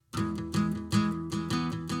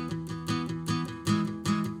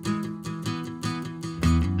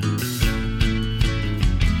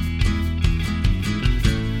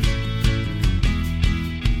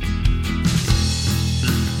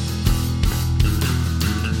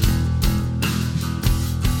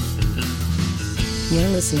You're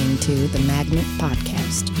listening to the Magnet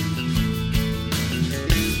Podcast.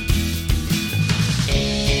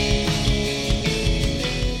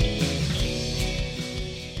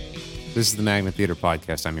 This is the Magnet Theater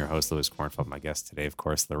Podcast. I'm your host, Louis Kornfeld. My guest today, of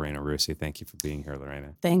course, Lorena Rusi. Thank you for being here,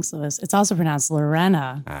 Lorena. Thanks, Louis. It's also pronounced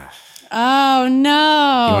Lorena. Ah. Oh,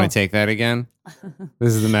 no. You want to take that again?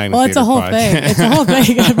 This is the Magnet Well, Theater it's a whole Podcast. thing. It's a whole thing.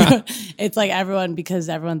 It's like everyone,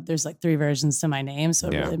 there's like 3 versions to my name, so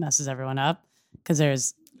it Yeah. really messes everyone up. Because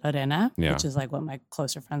there's Lorena, Yeah. which is like what my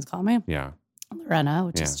closer friends call me. Yeah, Lorena,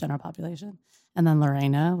 which is general population. And then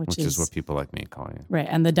Lorena, which is what people like me call you. right.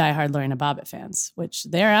 And the diehard Lorena Bobbitt fans, which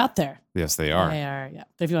they're out there. Yes, they are. They are, yeah.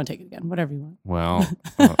 But if you want to take it again, whatever you want. Well,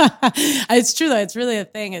 It's true, though. It's really a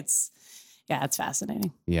thing. It's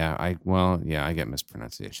fascinating. I get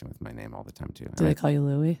mispronunciation with my name all the time, too. Do they call you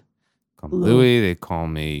Louis? Call me Louis.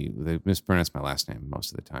 They mispronounce my last name most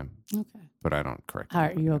of the time. Okay. But I don't correct How, are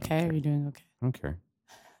anybody. you I don't okay? care. Are you doing okay? I don't care.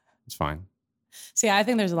 It's fine. See, I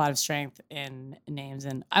think there's a lot of strength in names,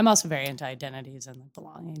 and I'm also very into identities and like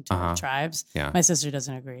belonging to tribes. Yeah. My sister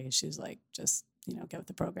doesn't agree. She's like, just get with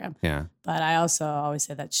the program. Yeah. But I also always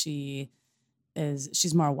say that she's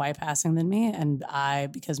more white passing than me, and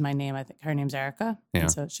because my name, I think her name's Erica. Yeah.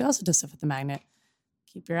 And so she also does stuff with the Magnet.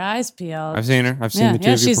 Keep your eyes peeled. I've seen her. I've seen the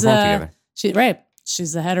two of you perform together.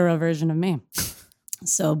 She's the hetero version of me.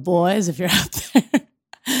 So boys, if you're out there.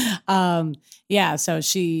 So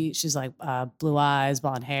she's like blue eyes,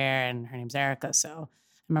 blonde hair, and her name's Erica. So I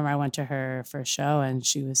remember I went to her for a show, and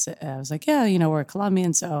I was like, we're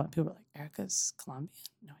Colombian. So people were like, Erica's Colombian?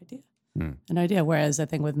 No idea. No idea. Whereas I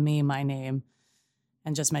think with me, my name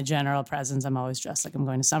and just my general presence, I'm always dressed like I'm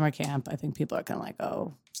going to summer camp. I think people are kind of like,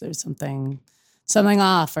 oh, there's something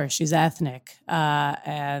off, or she's ethnic.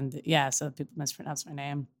 So people mispronounce my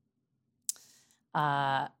name.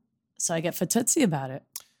 So I get fatutsi about it.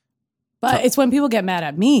 But it's when people get mad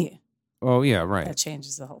at me. Oh, yeah, right. That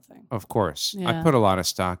changes the whole thing. Of course. Yeah. I put a lot of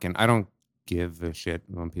stock in. I don't give a shit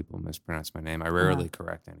when people mispronounce my name. I rarely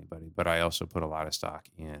correct anybody, but I also put a lot of stock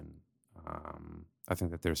in. I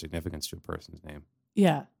think that there's significance to a person's name.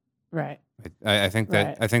 Yeah, right. I think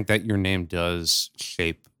that your name does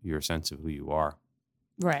shape your sense of who you are.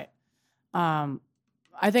 Right.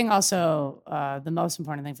 I think also the most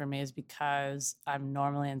important thing for me is because I'm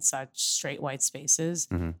normally in such straight white spaces,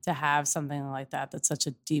 to have something like that's such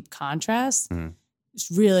a deep contrast. It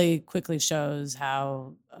really quickly shows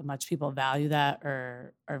how much people value that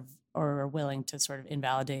or are willing to sort of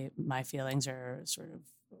invalidate my feelings or sort of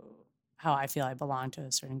how I feel I belong to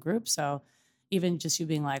a certain group. So even just you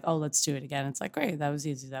being like, oh, let's do it again. It's like, great, that was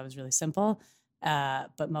easy. That was really simple.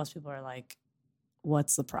 But most people are like,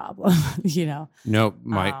 what's the problem? No,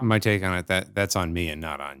 my take on it, that's on me and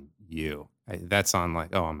not on you. That's on like,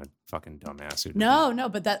 oh, I'm a fucking dumbass. No,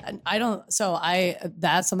 but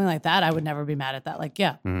that's something like that. I would never be mad at that. Like,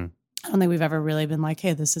 yeah, I don't think we've ever really been like,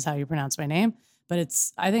 hey, this is how you pronounce my name. But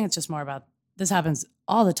I think it's just more about, this happens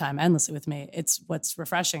all the time, endlessly with me. It's what's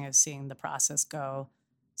refreshing is seeing the process go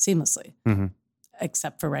seamlessly.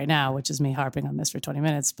 Except for right now, which is me harping on this for 20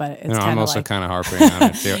 minutes. But it's I'm also like, kind of harping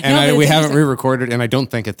on it too. And we haven't re-recorded, and I don't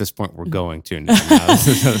think at this point we're going to. No.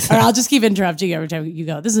 Or I'll just keep interrupting you every time you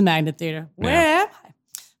go, this is Magnet Theater. Where am I?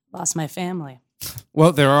 Lost my family.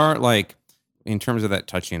 Well, there are like, in terms of that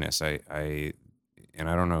touchiness, I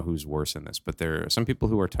don't know who's worse in this, but there are some people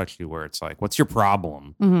who are touchy where it's like, what's your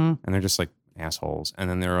problem? And they're just like assholes.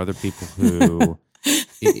 And then there are other people who...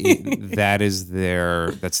 that's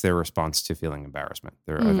their response to feeling embarrassment.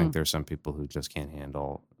 I think there's some people who just can't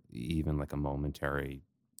handle even like a momentary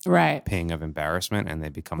pang of embarrassment, and they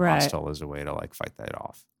become hostile as a way to like fight that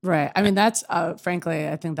off. Right. I mean, that's frankly,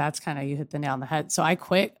 I think that's kind of, you hit the nail on the head. So I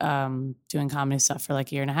quit doing comedy stuff for like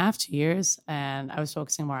 1.5 years, 2 years, and I was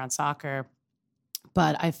focusing more on soccer.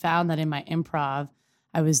 But I found that in my improv,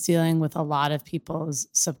 I was dealing with a lot of people's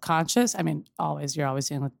subconscious. I mean, you're always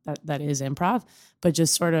dealing with that is improv, but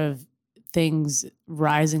just sort of things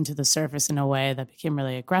rising to the surface in a way that became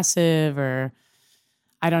really aggressive, or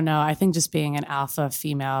I don't know. I think just being an alpha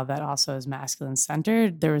female that also is masculine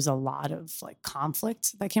centered, there was a lot of like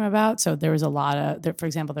conflict that came about. So there was a lot of, for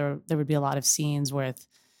example, there would be a lot of scenes with,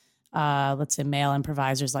 let's say, male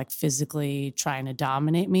improvisers like physically trying to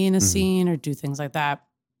dominate me in a scene or do things like that.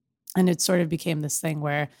 And it sort of became this thing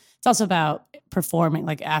where it's also about performing.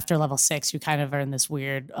 Like after level 6, you kind of are in this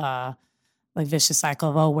weird, like vicious cycle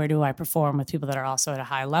of, oh, where do I perform with people that are also at a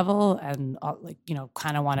high level and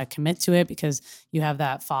kind of want to commit to it, because you have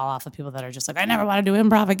that fall off of people that are just like, I never want to do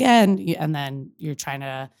improv again. And then you're trying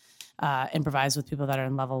to improvise with people that are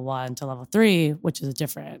in level 1 to level 3, which is a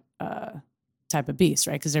different type of beast,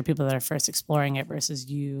 right? Because there are people that are first exploring it versus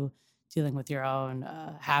you dealing with your own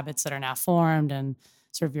habits that are now formed and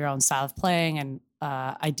sort of your own style of playing. And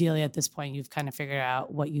ideally at this point, you've kind of figured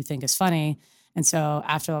out what you think is funny. And so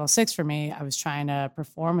after level 6 for me, I was trying to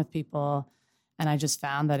perform with people, and I just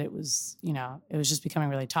found that it was, it was just becoming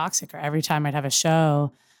really toxic. Or every time I'd have a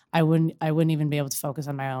show, I wouldn't even be able to focus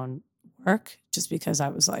on my own work, just because I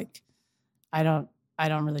was like, I don't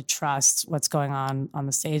really trust what's going on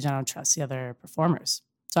the stage. I don't trust the other performers.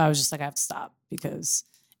 So I was just like, I have to stop, because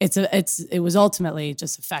it was ultimately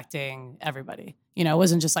just affecting everybody. It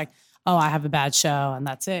wasn't just like, oh, I have a bad show and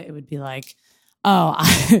that's it. It would be like, oh,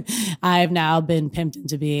 I've now been pimped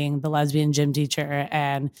into being the lesbian gym teacher.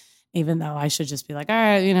 And even though I should just be like, all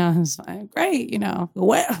right, it's great,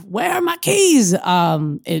 where are my keys?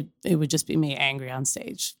 It would just be me angry on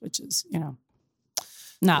stage, which is,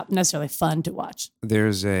 not necessarily fun to watch.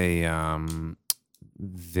 There's an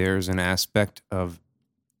aspect of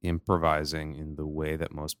improvising in the way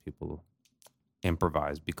that most people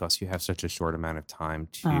improvise, because you have such a short amount of time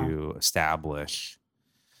to establish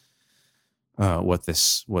what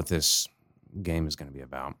this game is going to be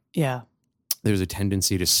about. Yeah. There's a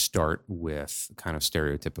tendency to start with kind of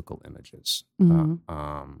stereotypical images.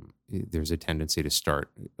 There's a tendency to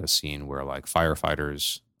start a scene where like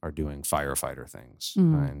firefighters are doing firefighter things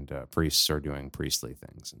and priests are doing priestly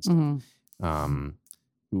things and stuff,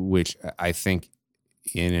 which I think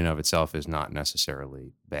in and of itself is not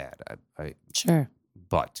necessarily bad. Sure.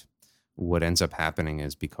 But what ends up happening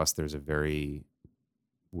is, because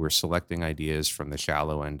we're selecting ideas from the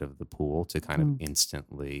shallow end of the pool to kind of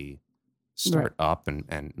instantly start up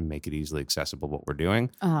and make it easily accessible what we're doing.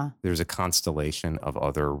 There's a constellation of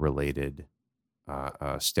other related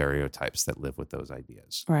stereotypes that live with those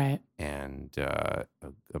ideas. Right. And a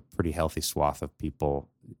pretty healthy swath of people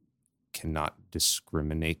cannot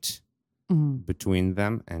discriminate between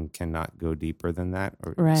them and cannot go deeper than that,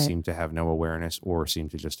 or seem to have no awareness, or seem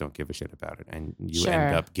to just don't give a shit about it. And you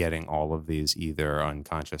end up getting all of these either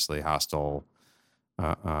unconsciously hostile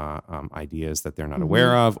ideas that they're not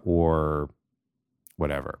aware of, or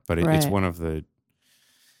whatever. But it's one of the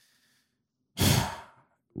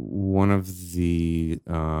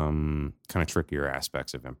kind of trickier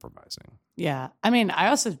aspects of improvising. Yeah. I mean, I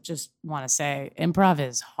also just want to say improv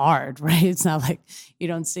is hard, right? It's not like you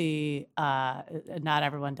don't see, not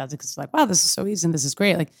everyone does it because it's like, wow, this is so easy and this is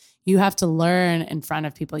great. Like, you have to learn in front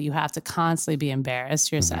of people. You have to constantly be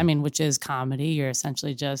embarrassed. I mean, which is comedy. You're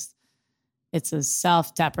essentially it's a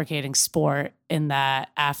self-deprecating sport, in that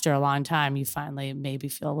after a long time, you finally maybe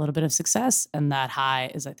feel a little bit of success. And that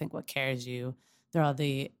high is, I think, what carries you. There are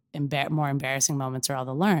the more embarrassing moments, or all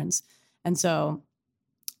the learns. And so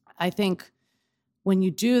I think when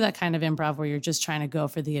you do that kind of improv where you're just trying to go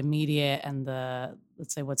for the immediate and the,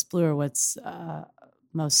 let's say, what's blue, or what's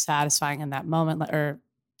most satisfying in that moment, or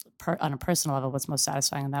on a personal level, what's most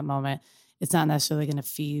satisfying in that moment, it's not necessarily going to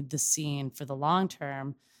feed the scene for the long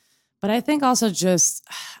term. But I think also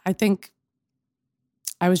I think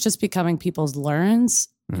I was just becoming people's learns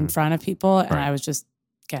in front of people, and I was just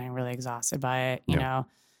getting really exhausted by it. You know,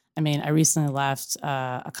 I mean, I recently left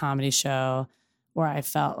a comedy show where I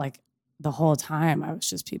felt like the whole time I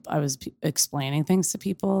was explaining things to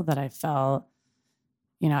people that I felt,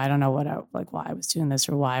 I don't know why I was doing this,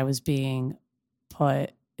 or why I was being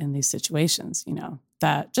put in these situations,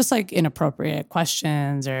 that just like inappropriate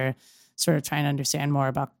questions, or sort of trying to understand more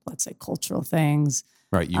about, let's say, cultural things.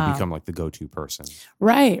 Right. You become like the go-to person.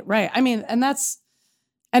 Right. I mean, it's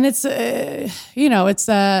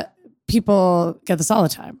that people get this all the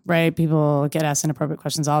time, right? People get asked inappropriate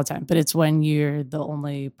questions all the time, but it's when you're the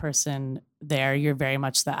only person there, you're very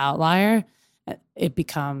much the outlier. It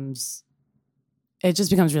just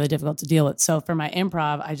becomes really difficult to deal with. So for my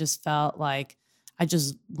improv, I just felt like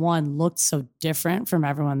one, looked so different from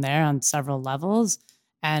everyone there on several levels,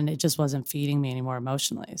 and it just wasn't feeding me anymore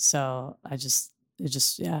emotionally. So I just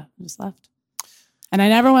left. And I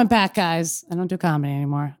never went back, guys. I don't do comedy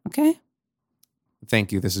anymore. Okay.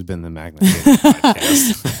 Thank you. This has been the Magna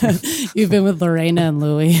Podcast. You've been with Lorena and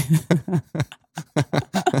Louie.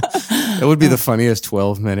 It would be the funniest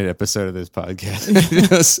 12-minute episode of this podcast. We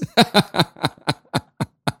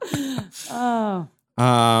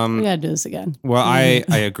gotta do this again. Well, I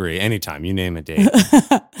agree. Anytime you name a date.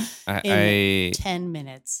 In 10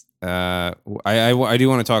 minutes. I do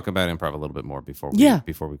want to talk about improv a little bit more before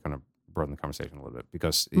we kind of broaden the conversation a little bit,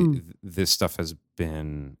 because this stuff has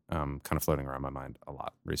been kind of floating around my mind a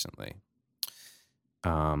lot recently.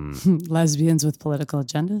 Lesbians with political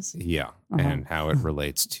agendas? Yeah. And how it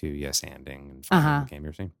relates to yes-anding and the game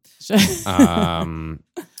you're seeing. Sure.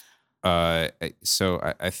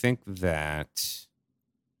 So I think that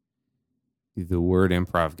the word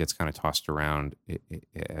improv gets kind of tossed around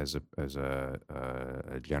as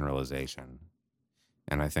a generalization,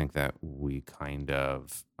 and I think that we kind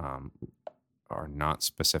of are not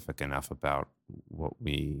specific enough about what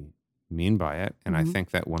we mean by it. And I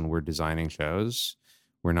think that when we're designing shows,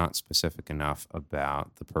 we're not specific enough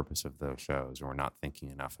about the purpose of those shows, or we're not thinking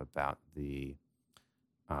enough about the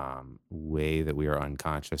way that we are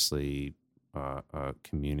unconsciously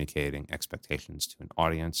communicating expectations to an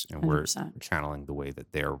audience, and 100%. we're channeling the way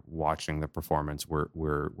that they're watching the performance.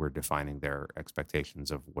 We're defining their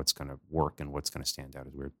expectations of what's going to work and what's going to stand out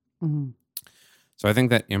as weird. So I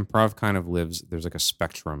think that improv kind of lives. There's like a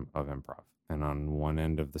spectrum of improv, and on one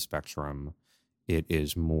end of the spectrum, it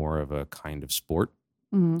is more of a kind of sport.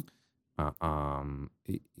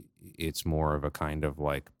 It's more of a kind of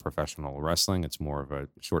like professional wrestling. It's more of a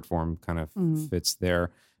short form kind of fits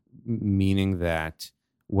there, meaning that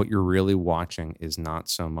what you're really watching is not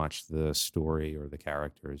so much the story or the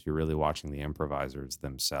characters. You're really watching the improvisers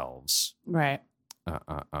themselves, Right.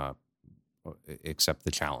 Accept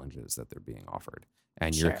the challenges that they're being offered,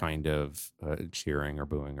 and you're kind of cheering or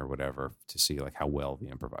booing or whatever to see like how well the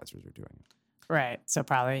improvisers are doing it. Right. So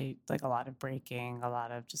probably like a lot of breaking, a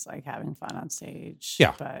lot of just like having fun on stage.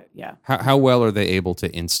 Yeah. But yeah. How well are they able to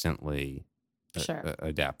instantly Sure.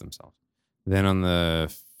 adapt themselves? Then on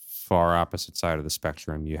the far opposite side of the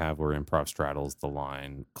spectrum, you have where improv straddles the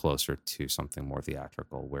line closer to something more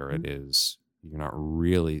theatrical, where it is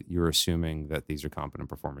you're assuming that these are competent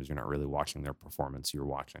performers. You're not really watching their performance. You're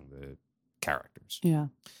watching the characters. Yeah.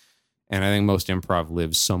 And I think most improv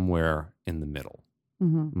lives somewhere in the middle.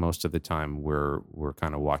 Mm-hmm. Most of the time, we're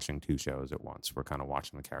kind of watching two shows at once. We're kind of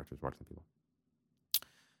watching the characters, watching the people.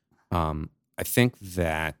 I think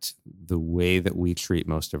that the way that we treat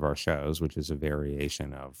most of our shows, which is a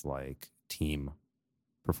variation of like team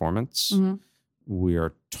performance, we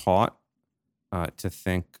are taught to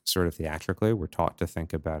think sort of theatrically. We're taught to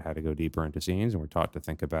think about how to go deeper into scenes, and we're taught to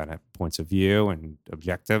think about points of view and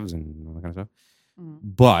objectives and all that kind of stuff.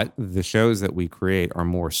 But the shows that we create are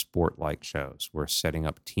more sport-like shows. We're setting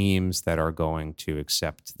up teams that are going to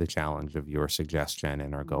accept the challenge of your suggestion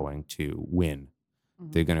and are going to win.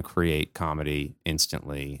 They're going to create comedy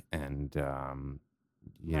instantly, and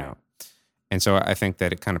you know. And so I think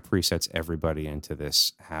that it kind of presets everybody into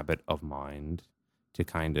this habit of mind to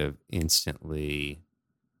kind of instantly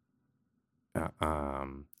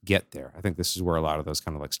get there. I think this is where a lot of those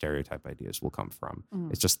kind of like stereotype ideas will come from.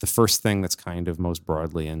 It's just the first thing that's kind of most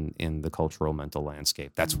broadly in the cultural mental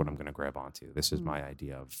landscape. That's what I'm going to grab onto. This is my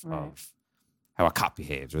idea of how a cop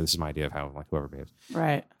behaves, or this is my idea of how like whoever behaves.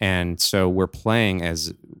 Right. And so we're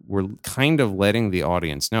kind of letting the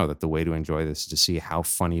audience know that the way to enjoy this is to see how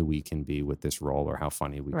funny we can be with this role, or how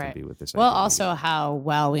funny we can be with this. Well, also how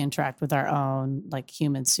well we interact with our own like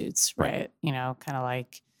human suits, right? You know, kind of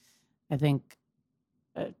like, I think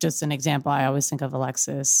just an example, I always think of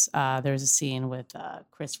Alexis. There was a scene with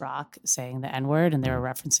Chris Rock saying the N-word, and they were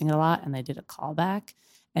referencing it a lot, and they did a callback.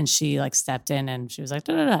 And she like stepped in and she was like,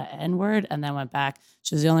 N-word, and then went back.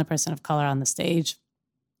 She was the only person of color on the stage.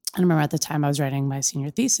 I remember at the time I was writing my senior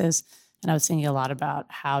thesis, and I was thinking a lot about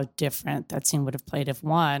how different that scene would have played if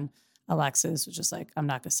one, Alexis was just like, I'm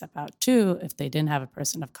not going to step out. Two, if they didn't have a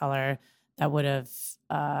person of color that would have,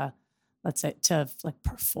 let's say, to like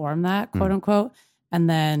perform that, quote unquote. And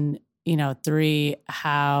then, you know, three,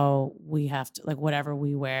 how we have to, like, whatever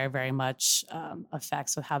we wear very much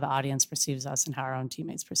affects with how the audience perceives us and how our own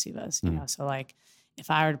teammates perceive us, you know? So like, if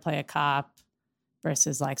I were to play a cop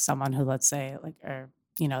versus like someone who, let's say, like, or,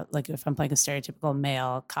 you know, like if I'm playing a stereotypical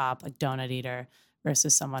male cop, like donut eater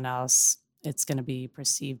versus someone else, it's going to be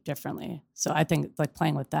perceived differently. So I think like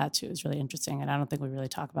playing with that too is really interesting. And I don't think we really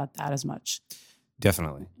talk about that as much.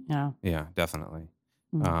 Definitely. You know? Yeah, definitely.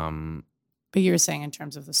 But you were saying in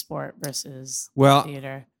terms of the sport versus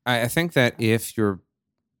theater. I think that if your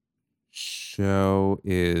show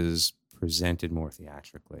is presented more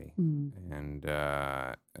theatrically, and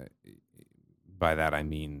by that I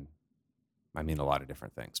mean a lot of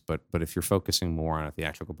different things. But if you're focusing more on a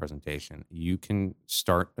theatrical presentation, you can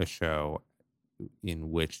start a show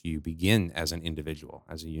in which you begin as an individual,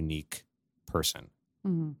 as a unique person.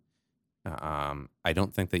 I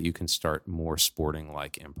don't think that you can start more sporting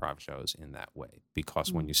like improv shows in that way,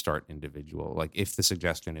 because when you start individual, like if the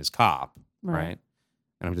suggestion is cop, right?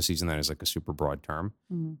 And I'm just using that as like a super broad term.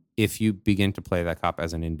 If you begin to play that cop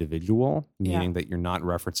as an individual, meaning that you're not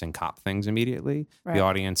referencing cop things immediately, the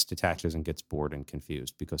audience detaches and gets bored and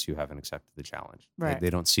confused because you haven't accepted the challenge.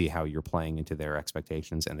 They don't see how you're playing into their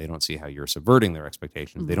expectations, and they don't see how you're subverting their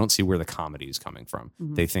expectations. They don't see where the comedy is coming from.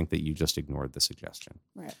 They think that you just ignored the suggestion.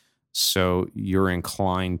 So you're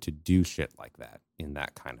inclined to do shit like that in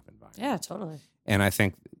that kind of environment. Yeah, totally. And I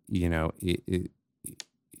think,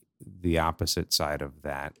 the opposite side of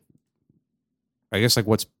that, I guess, like,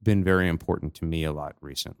 what's been very important to me a lot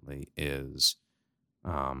recently is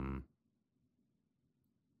I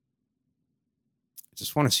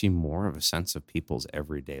just want to see more of a sense of people's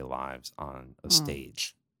everyday lives on a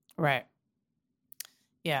stage. Right.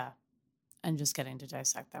 Yeah. And just getting to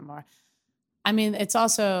dissect that more. I mean, it's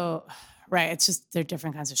also, right, it's just, they're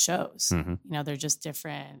different kinds of shows. They're just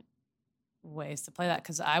different ways to play that.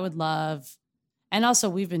 Because I would love, and also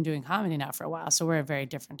we've been doing comedy now for a while, so we're a very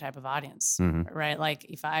different type of audience, right? Like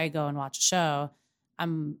if I go and watch a show,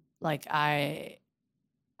 I'm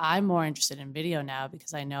more interested in video now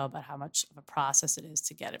because I know about how much of a process it is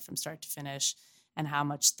to get it from start to finish and how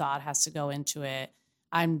much thought has to go into it.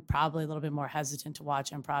 I'm probably a little bit more hesitant to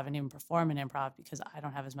watch improv and even perform in improv because I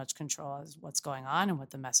don't have as much control as what's going on and what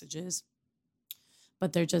the message is.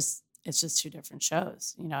 But it's just two different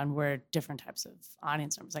shows, and we're different types of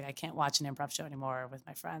audience members. Like I can't watch an improv show anymore with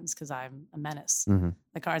my friends because I'm a menace.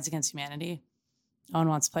 The Cards Against Humanity, no one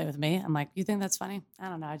wants to play with me. I'm like, you think that's funny? I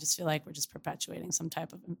don't know. I just feel like we're just perpetuating some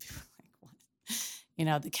type of, like,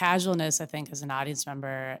 what? The casualness, I think, as an audience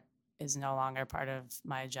member is no longer part of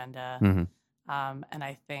my agenda. And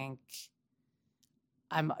I think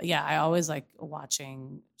I always like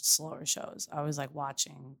watching slower shows. I always like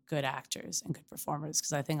watching good actors and good performers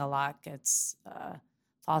because I think a lot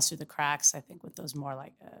falls through the cracks. I think with those more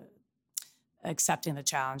like accepting the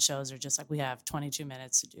challenge shows are just like, we have 22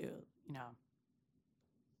 minutes to do,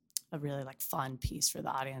 a really like fun piece for the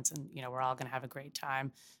audience and, we're all going to have a great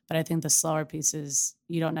time. But I think the slower pieces,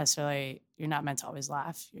 you're not meant to always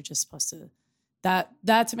laugh. You're just supposed to, that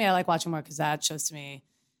to me, I like watching more because that shows to me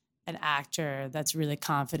an actor that's really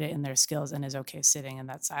confident in their skills and is okay sitting in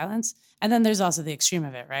that silence. And then there's also the extreme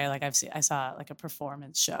of it, right? Like I saw like a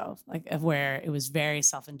performance show, like where it was very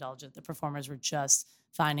self-indulgent. The performers were just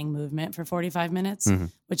finding movement for 45 minutes,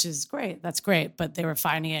 which is great. That's great. But they were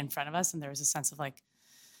finding it in front of us. And there was a sense of like,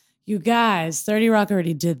 you guys, 30 Rock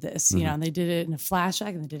already did this, and they did it in a flashback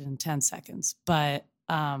and they did it in 10 seconds. But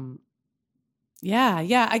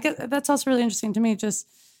yeah, I guess that's also really interesting to me. Just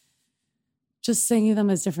thinking of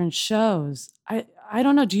them as different shows. I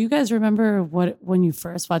don't know. Do you guys remember when you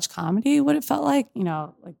first watched comedy, what it felt like?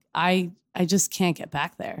 Like I just can't get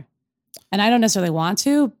back there. And I don't necessarily want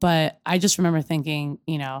to, but I just remember thinking,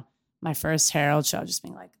 my first Harold show just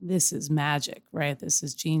being like, this is magic, right? This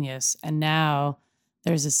is genius. And now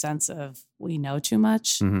there's a sense of we know too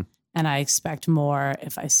much and I expect more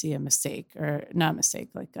if I see a mistake or not a mistake,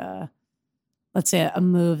 like let's say a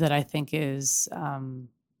move that I think is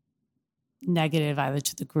negative either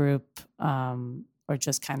to the group or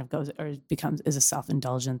just kind of goes or is a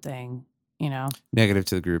self-indulgent thing, Negative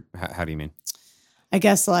to the group. How do you mean? I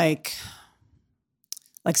guess like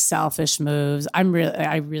selfish moves. I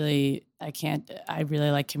really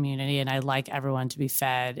like Community and I like everyone to be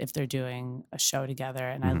fed if they're doing a show together.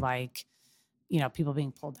 And I like, people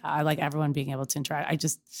being pulled out. I like everyone being able to interact.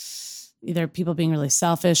 Either people being really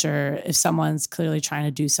selfish or if someone's clearly trying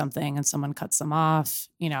to do something and someone cuts them off,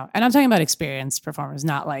 and I'm talking about experienced performers,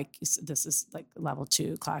 not like this is like level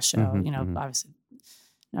 2 class show, obviously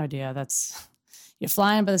no idea. You're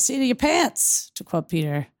flying by the seat of your pants, to quote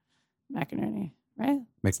Peter McInerney, right?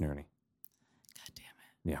 McNerney. God damn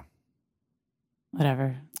it. Yeah.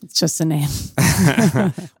 Whatever. It's just a name.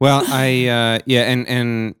 Well,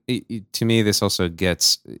 and to me, this also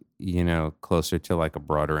gets, closer to like a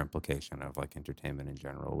broader implication of like entertainment in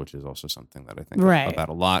general, which is also something that I think about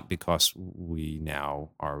a lot because we now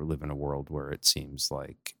live in a world where it seems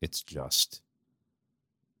like it's just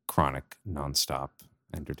chronic, nonstop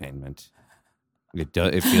entertainment.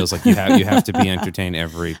 It feels like you have to be entertained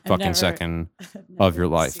every fucking second of your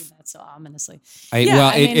life. Seen that so ominously.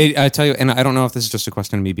 I tell you, and I don't know if this is just a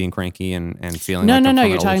question of me being cranky and feeling like I'm from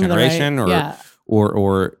you're an talking older generation, to the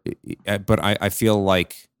right. but I feel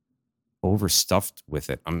like overstuffed with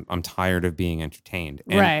it. I'm tired of being entertained,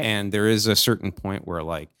 and there is a certain point where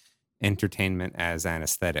like entertainment as an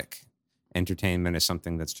aesthetic. Entertainment is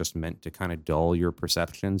something that's just meant to kind of dull your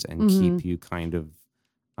perceptions and keep you kind of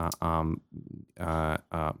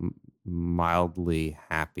mildly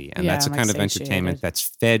happy, and that's a kind of entertainment that's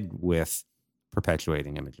fed with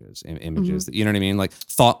perpetuating images that, you know what I mean, like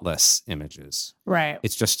thoughtless images. Right.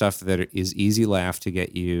 It's just stuff that is easy laugh to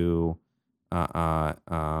get you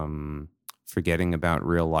forgetting about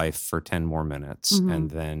real life for 10 more minutes and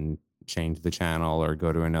then change the channel or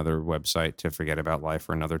go to another website to forget about life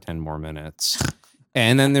for another 10 more minutes.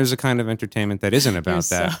 And then there's a kind of entertainment that isn't about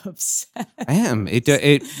You're that. so upset. I am.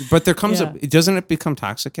 But there comes Yeah. doesn't it become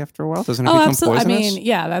toxic after a while? Doesn't it Oh, become absolutely. poisonous? I mean,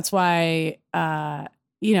 yeah, that's why I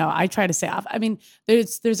try to stay off. I mean,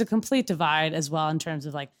 there's a complete divide as well in terms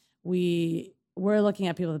of like we're looking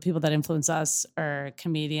at the people that influence us are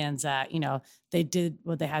comedians that, they did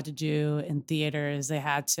what they had to do in theaters. They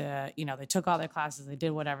had to, they took all their classes, they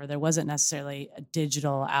did whatever. There wasn't necessarily a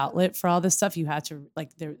digital outlet for all this stuff. You had to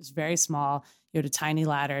there was very small, you had a tiny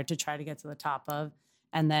ladder to try to get to the top of.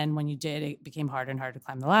 And then when you did, it became harder and harder to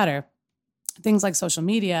climb the ladder. Things like social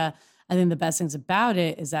media, I think the best things about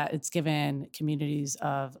it is that it's given communities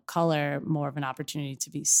of color more of an opportunity to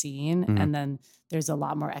be seen. Mhm. And then there's a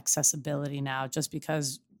lot more accessibility now just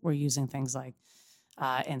because we're using things like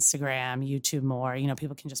Instagram, YouTube more.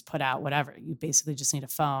 People can just put out whatever. You basically just need a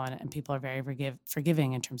phone, and people are very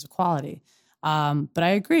forgiving in terms of quality. But I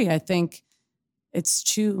agree. I think it's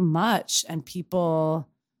too much, and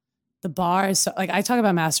the bar is so, I talk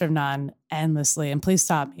about Master of None endlessly, and please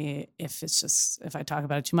stop me if I talk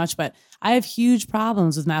about it too much, but I have huge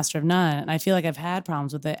problems with Master of None. And I feel like I've had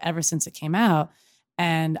problems with it ever since it came out.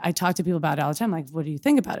 And I talk to people about it all the time. Like, what do you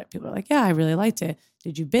think about it? People are like, yeah, I really liked it.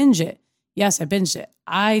 Did you binge it? Yes, I binged it.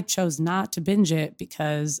 I chose not to binge it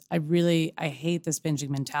because I hate this binging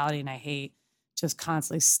mentality, and I hate just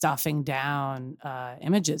constantly stuffing down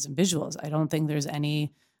images and visuals. I don't think there's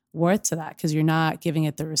any worth to that because you're not giving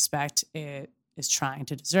it the respect it is trying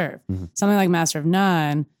to deserve. Mm-hmm. Something like Master of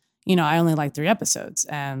None, I only liked 3 episodes,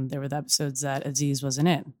 and there were the episodes that Aziz wasn't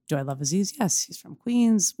in. Do I love Aziz? Yes, he's from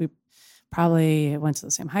Queens. We probably went to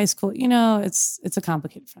the same high school. It's a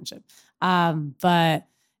complicated friendship. But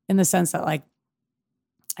in the sense that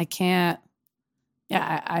I can't,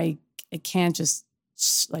 I can't just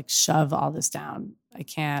shove all this down. I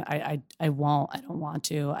can't, I won't, I don't want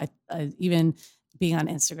to. I even being on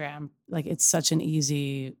Instagram, it's such an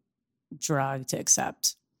easy drug to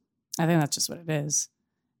accept. I think that's just what it is.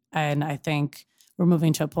 And I think we're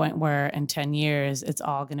moving to a point where in 10 years, it's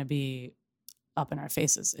all going to be up in our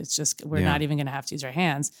faces. It's just, we're not even going to have to use our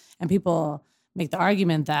hands. And people make the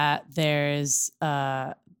argument that there's,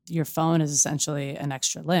 your phone is essentially an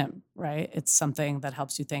extra limb, right? It's something that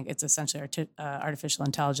helps you think. It's essentially artificial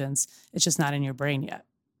intelligence. It's just not in your brain yet.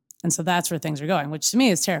 And so that's where things are going, which to me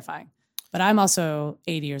is terrifying. But I'm also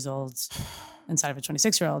 80 years old inside of a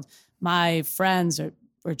 26-year-old. My friends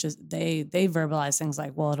were just, they verbalize things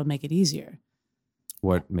like, well, it'll make it easier.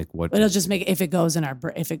 What? It'll just make it, if it goes in our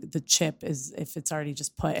brain, if it's already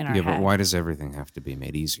just put in our head. Yeah, but why does everything have to be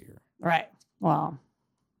made easier? Right. Well,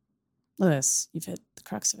 Lewis, you've hit the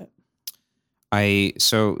crux of it.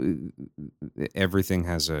 So everything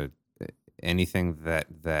has anything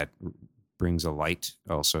that brings a light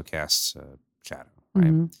also casts a shadow, right?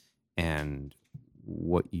 Mm-hmm. And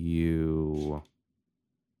what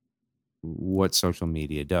social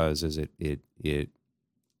media does is it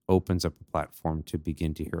opens up a platform to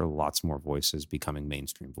begin to hear lots more voices becoming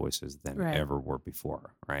mainstream voices than ever were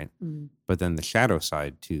before, right? Mm-hmm. But then the shadow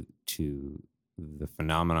side to the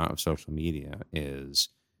phenomena of social media is,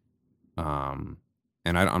 and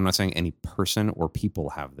I'm not saying any person or people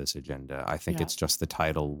have this agenda. I think it's just the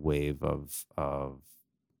tidal wave of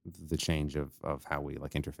the change of how we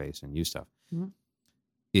interface and use stuff. Mm-hmm.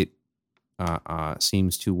 It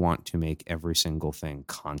seems to want to make every single thing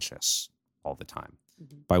conscious all the time.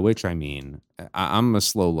 Mm-hmm. By which I mean, I'm a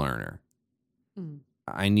slow learner. Mm-hmm.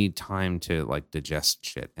 I need time to digest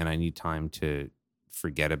shit, and I need time to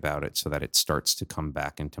forget about it so that it starts to come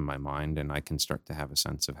back into my mind, and I can start to have a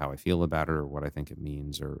sense of how I feel about it or what I think it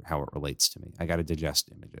means or how it relates to me. I got to digest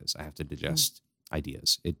images. I have to digest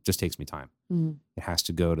ideas. It just takes me time. Mm-hmm. It has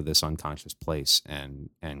to go to this unconscious place and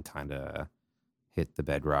kind of hit the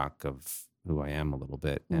bedrock of who I am a little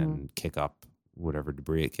bit and kick up whatever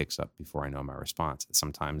debris it kicks up before I know my response.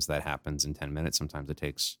 Sometimes that happens in 10 minutes. Sometimes it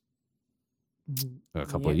takes a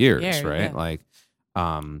couple of years, right?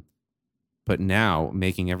 Yeah. But now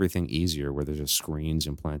making everything easier where there's just screens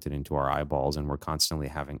implanted into our eyeballs and we're constantly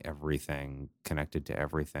having everything connected to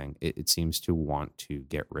everything, it seems to want to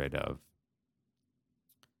get rid of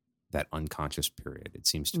that unconscious period. It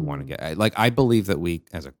seems to want to get, I believe that we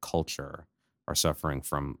as a culture are suffering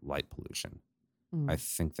from light pollution. I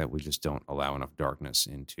think that we just don't allow enough darkness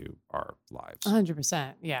into our lives.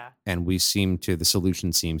 100%. Yeah. And the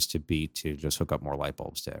solution seems to be to just hook up more light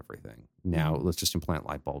bulbs to everything. Now, let's just implant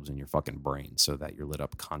light bulbs in your fucking brain so that you're lit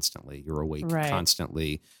up constantly. You're awake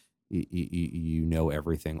constantly. You know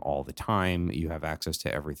everything all the time. You have access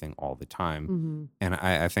to everything all the time. Mm-hmm. And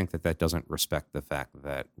I think that doesn't respect the fact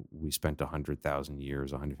that we spent 100,000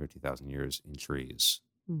 years, 150,000 years in trees.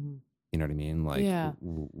 Mm-hmm. You know what I mean? Like Yeah.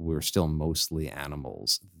 we're still mostly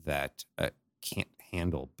animals that can't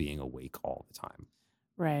handle being awake all the time.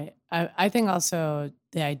 Right. I think also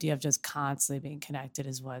the idea of just constantly being connected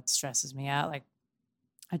is what stresses me out. Like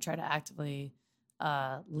I try to actively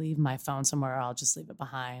leave my phone somewhere, or I'll just leave it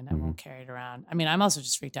behind. I won't carry it around. I mean, I'm also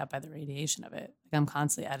just freaked out by the radiation of it. Like I'm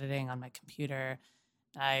constantly editing on my computer.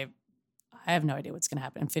 I have no idea what's going to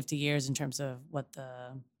happen in 50 years in terms of what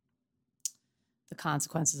the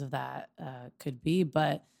consequences of that could be.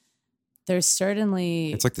 But there's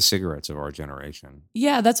certainly, It's like the cigarettes of our generation.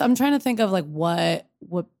 yeah, I'm trying to think of like what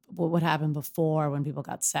would happen before when people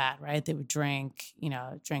got sad, right? They would drink,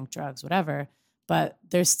 drink drugs, whatever. But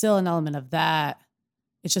there's still an element of that.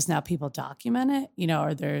 It's just now people document it,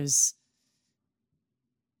 or there's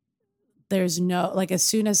no, like, as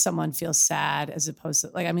soon as someone feels sad, as opposed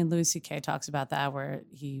to, like, I mean, Louis C.K. talks about that, where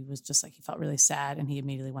he was just like, he felt really sad and he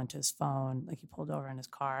immediately went to his phone, like he pulled over in his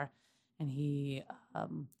car and he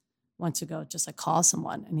went to go just like call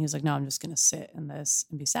someone. And he was like, no, I'm just going to sit in this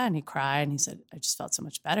and be sad. And he cried and he said, I just felt so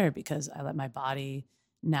much better because I let my body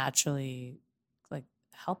naturally like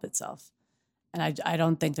help itself. And I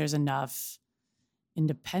don't think there's enough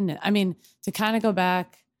independent. I mean, to kind of go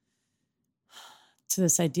back to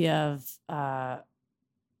this idea of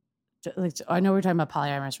like, I know we were talking about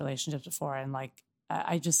polyamorous relationships before, and like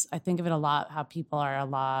I think of it a lot, how people are a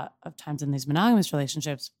lot of times in these monogamous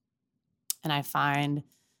relationships, and I find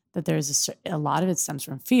that there's a lot of it stems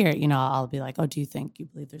from fear. I'll be like, oh, do you think you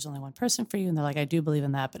believe there's only one person for you? And they're like, I do believe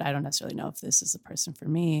in that, but I don't necessarily know if this is the person for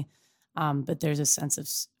me. But there's a sense of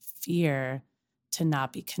fear to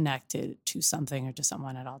not be connected to something or to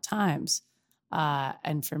someone at all times.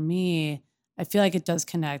 And for me, I feel like it does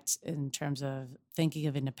connect in terms of thinking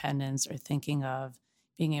of independence or thinking of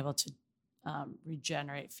being able to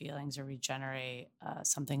regenerate feelings or regenerate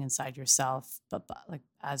something inside yourself, but like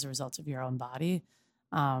as a result of your own body.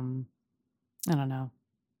 I don't know.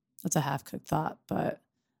 That's a half-cooked thought, but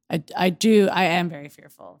I am very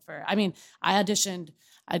fearful I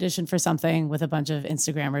auditioned for something with a bunch of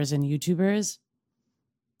Instagrammers and YouTubers.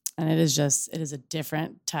 And it is a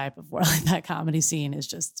different type of world. Like that comedy scene is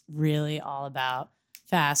just really all about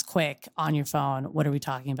fast, quick, on your phone. What are we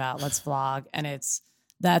talking about? Let's vlog. And it's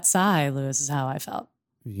that side, Louis, is how I felt.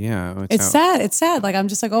 Yeah. It's sad. It's sad. Like, I'm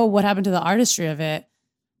just like, oh, what happened to the artistry of it?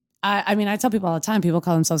 I mean, I tell people all the time, people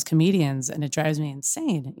call themselves comedians and it drives me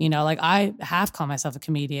insane. Like I half call myself a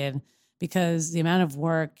comedian because the amount of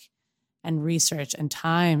work and research and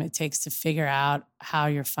time it takes to figure out how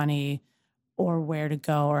you're funny or where to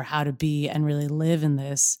go or how to be and really live in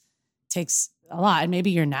this takes a lot. And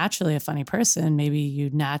maybe you're naturally a funny person. Maybe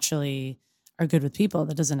you naturally are good with people.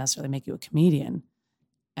 That doesn't necessarily make you a comedian.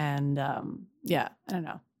 And yeah, I don't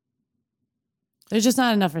know. There's just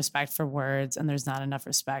not enough respect for words, and there's not enough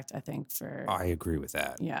respect, I think, for... I agree with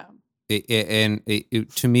that. Yeah.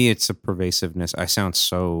 To me, it's a pervasiveness. I sound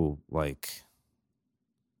so like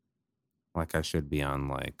I should be on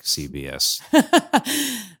like CBS.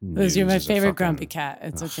 Liz, you're my favorite grumpy cat.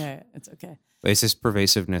 It's okay. It's okay. But it's this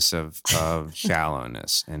pervasiveness of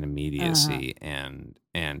shallowness and immediacy and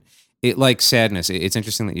it, like sadness. It's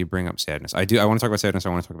interesting that you bring up sadness. I want to talk about sadness. I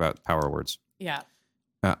want to talk about power words. Yeah.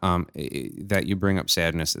 That you bring up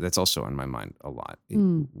sadness. That's also on my mind a lot.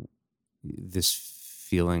 This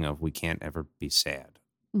feeling of we can't ever be sad.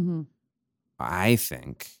 Mm-hmm. I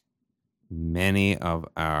think many of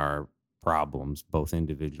our problems, both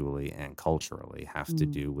individually and culturally, have to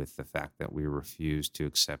do with the fact that we refuse to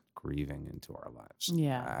accept grieving into our lives.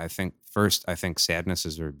 Yeah. I think sadness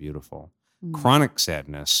is very beautiful. Chronic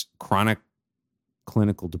sadness, chronic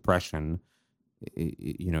clinical depression,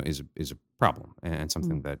 is a problem and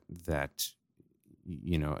something that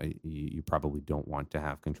you probably don't want to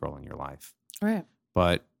have controlling your life. Right.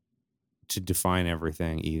 But to define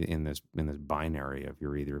everything in this binary of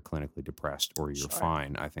you're either clinically depressed or you're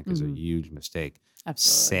fine, I think is a huge mistake.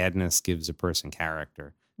 Absolutely. Sadness gives a person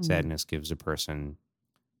character. Sadness gives a person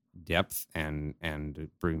depth and it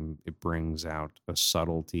brings out a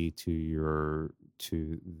subtlety to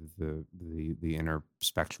the inner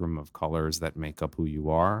spectrum of colors that make up who you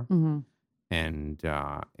are. And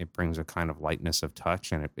it brings a kind of lightness of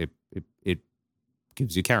touch, and it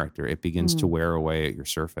gives you character. It begins to wear away at your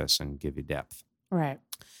surface and give you depth. Right.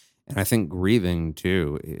 And I think grieving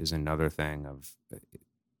too is another thing of,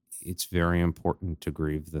 it's very important to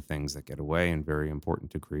grieve the things that get away, and very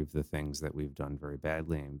important to grieve the things that we've done very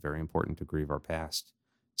badly, and very important to grieve our past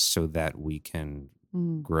so that we can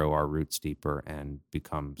grow our roots deeper and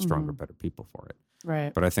become stronger, better people for it.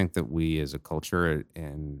 Right. But I think that we as a culture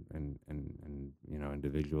and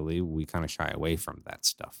individually, we kind of shy away from that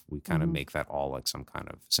stuff. We kind of make that all like some kind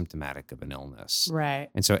of symptomatic of an illness. Right.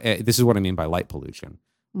 And so this is what I mean by light pollution.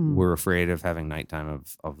 Mm. We're afraid of having nighttime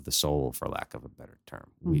of the soul, for lack of a better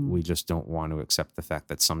term. We just don't want to accept the fact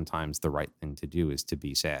that sometimes the right thing to do is to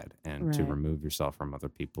be sad and to remove yourself from other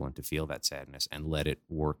people and to feel that sadness and let it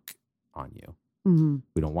work on you. Mm-hmm.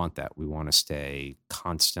 We don't want that. We want to stay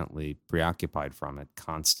constantly preoccupied from it,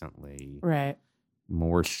 constantly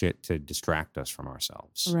more shit to distract us from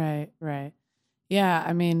ourselves. Right. Yeah.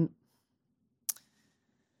 I mean,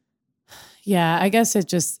 yeah, I guess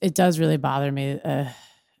it does really bother me.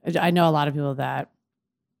 I know a lot of people that,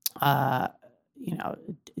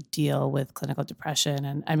 deal with clinical depression.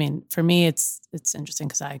 And I mean, for me, it's interesting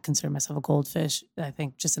because I consider myself a goldfish. I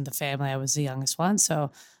think just in the family, I was the youngest one.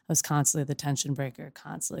 So I was constantly the tension breaker,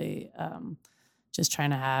 constantly just trying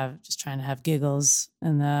to have giggles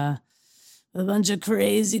and a bunch of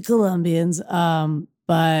crazy Colombians.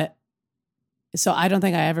 But so I don't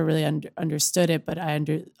think I ever really understood it, but I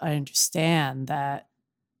understand that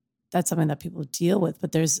that's something that people deal with.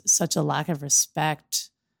 But there's such a lack of respect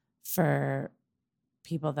for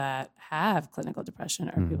people that have clinical depression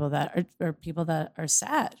or people that are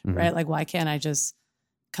sad, right? Like, why can't I just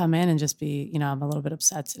come in and just be, I'm a little bit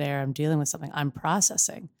upset today, or I'm dealing with something I'm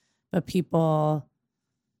processing. But people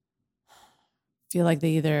feel like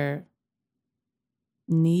they either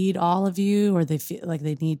need all of you or they feel like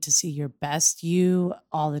they need to see your best you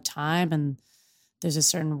all the time. And there's a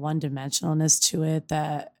certain one-dimensionalness to it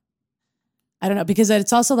that I don't know, because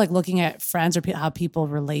it's also like looking at friends or how people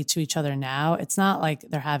relate to each other now. It's not like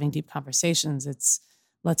they're having deep conversations. It's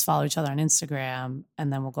let's follow each other on Instagram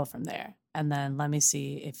and then we'll go from there. And then let me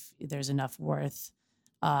see if there's enough worth,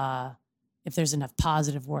 if there's enough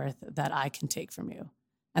positive worth that I can take from you.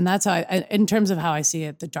 And that's how in terms of how I see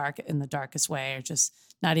it, in the darkest way, or just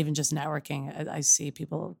not even just networking. I see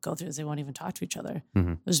people go through this. They won't even talk to each other.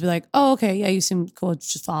 They'll just be like, oh, okay. Yeah. You seem cool.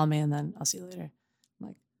 Just follow me. And then I'll see you later. I'm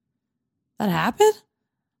like, that happened?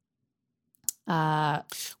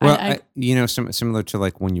 Similar to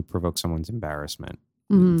like when you provoke someone's embarrassment,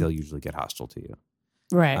 they'll usually get hostile to you.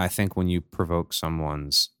 Right. I think when you provoke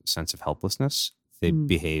someone's sense of helplessness, they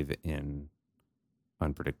behave in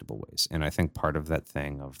unpredictable ways. And I think part of that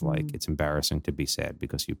thing of like, it's embarrassing to be sad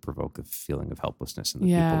because you provoke a feeling of helplessness in the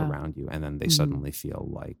people around you. And then they suddenly feel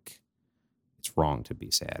like it's wrong to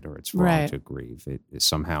be sad or it's wrong to grieve.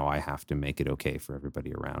 Somehow I have to make it okay for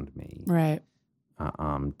everybody around me. Right.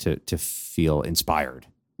 To feel inspired.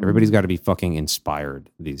 Everybody's got to be fucking inspired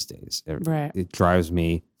these days. It drives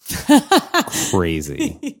me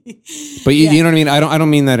crazy. But you know what I mean? I don't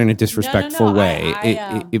mean that in a disrespectful way.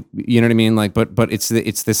 You know what I mean? Like, but it's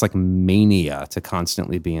this like mania to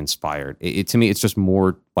constantly be inspired. To me, it's just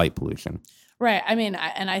more light pollution. Right. I mean,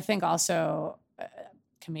 I think also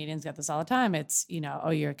comedians get this all the time. It's, oh,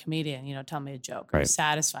 you're a comedian, tell me a joke or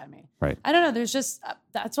satisfy me. Right. I don't know. There's just,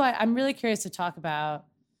 that's why I'm really curious to talk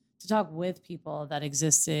with people that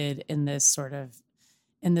existed in this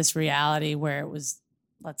reality where it was,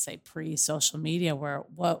 let's say, pre-social media, where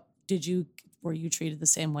were you treated the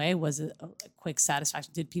same way? Was it a quick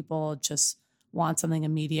satisfaction? Did people just want something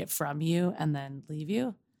immediate from you and then leave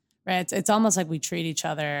you? Right. It's almost like we treat each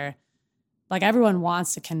other like everyone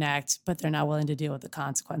wants to connect, but they're not willing to deal with the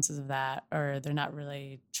consequences of that, or they're not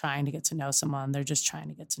really trying to get to know someone. They're just trying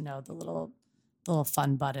to get to know the little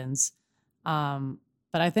fun buttons.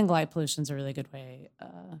 But I think light pollution is a really good way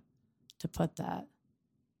to put that.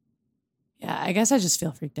 Yeah, I guess I just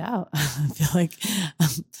feel freaked out. I feel like,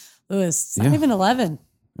 Louis, it's not even 11.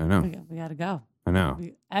 I know. We got to go. I know.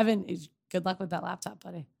 Evan, good luck with that laptop,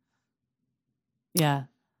 buddy. Yeah.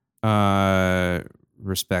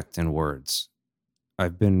 Respect and words.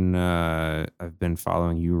 I've been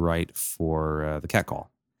following you right for the cat call.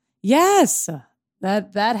 Yes,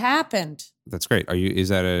 that happened. That's great. Is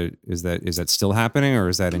that still happening, or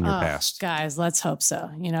is that in your past? Guys, let's hope so.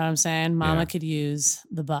 You know what I'm saying? Mama could use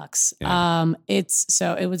the bucks. Yeah.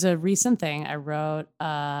 It was a recent thing. I wrote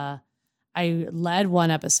I led one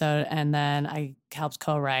episode and then I helped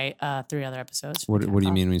co-write 3 other episodes. What do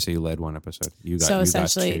you mean when you say you led one episode?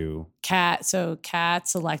 Essentially, Kat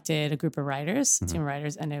selected a group of writers, a team of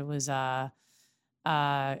writers, and it was a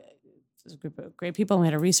group of great people. And we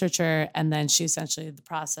had a researcher, and then she essentially the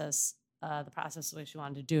process the way she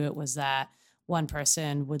wanted to do it was that one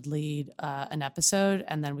person would lead an episode,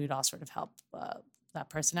 and then we'd all sort of help that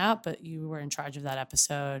person out. But you were in charge of that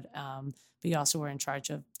episode. But you also were in charge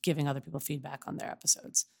of giving other people feedback on their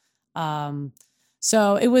episodes.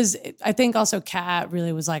 So it was, I think also Kat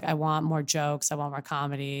really was like, I want more jokes. I want more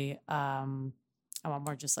comedy. I want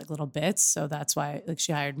more just like little bits. So that's why like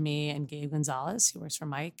she hired me and Gabe Gonzalez, who works for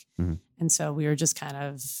Mike. Mhm. And so we were just kind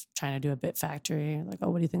of trying to do a bit factory. Like, oh,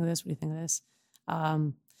 what do you think of this? What do you think of this?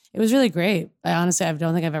 It was really great. I don't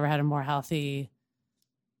think I've ever had a more healthy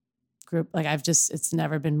group. Like it's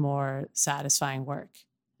never been more satisfying work.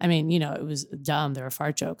 I mean, you know, it was dumb. There were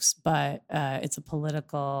fart jokes, but it's a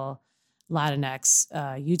political Latinx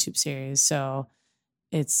YouTube series. So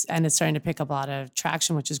it's starting to pick up a lot of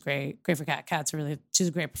traction, which is great. Great for Kat. She's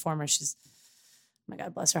a great performer. She's, oh my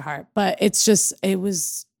God, bless her heart. But I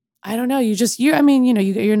don't know. You're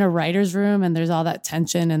in a writer's room and there's all that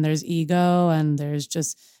tension and there's ego and there's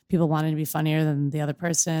just people wanting to be funnier than the other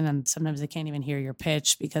person. And sometimes they can't even hear your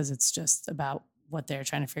pitch because it's just about what they're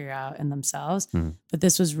trying to figure out in themselves. Mhm. But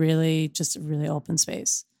this was really just a really open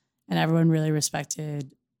space and everyone really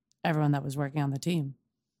respected everyone that was working on the team.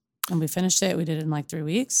 And we finished it. We did it in like 3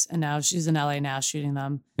 weeks. And now she's in LA now shooting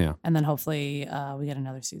them. Yeah. And then hopefully we get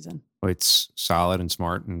another season. Well, it's solid and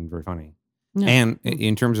smart and very funny. Yeah. And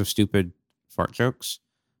in terms of stupid fart jokes,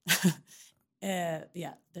 they're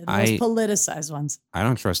the most politicized ones. I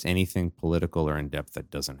don't trust anything political or in depth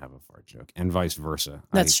that doesn't have a fart joke, and vice versa.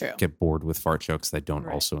 That's true. Get bored with fart jokes that don't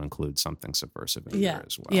also include something subversive in there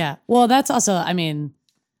as well. Yeah. Well, that's also, I mean,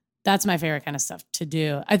 that's my favorite kind of stuff to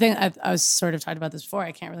do. I think I was sort of talking about this before.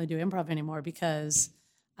 I can't really do improv anymore because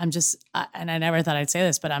I'm just, and I never thought I'd say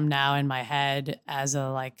this, but I'm now in my head as a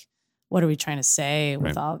like, what are we trying to say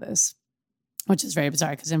with all of this? Which is very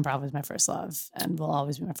bizarre because improv was my first love and will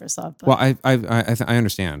always be my first love. But. Well, I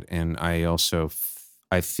understand, and I also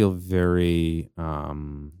I feel very.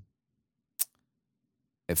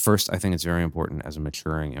 At first, I think it's very important as a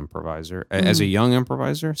maturing improviser, as a young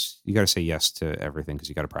improviser, you got to say yes to everything because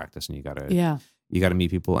you got to practice and you got to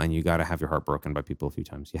meet people and you got to have your heart broken by people a few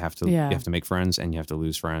times. You have to make friends and you have to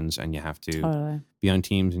lose friends and you have to be on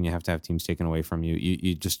teams and you have to have teams taken away from you.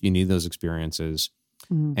 You need those experiences.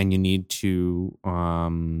 And you need to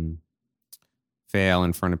fail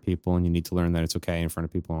in front of people and you need to learn that it's okay in front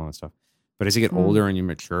of people and all that stuff. But as you get older and you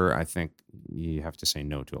mature, I think you have to say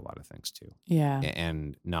no to a lot of things too. Yeah.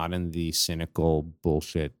 And not in the cynical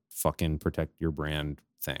bullshit fucking protect your brand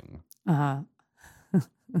thing. Uh-huh.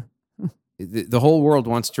 The whole world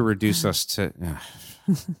wants to reduce us to...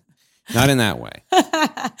 not in that way.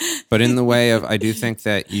 But in the way of, I do think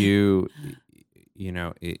that you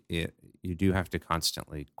do have to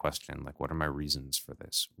constantly question, like, what are my reasons for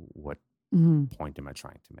this? What point am I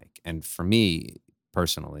trying to make? And for me,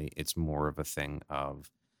 personally, it's more of a thing of,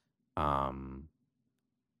 I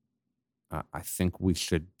think we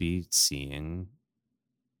should be seeing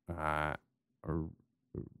the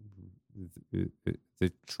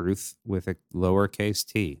truth with a lowercase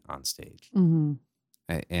t on stage.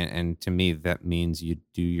 And to me, that means you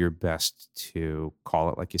do your best to call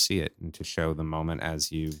it like you see it and to show the moment as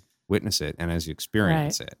you witness it and as you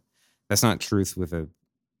experience it. That's not truth with a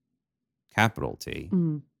capital T,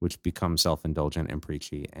 which becomes self-indulgent and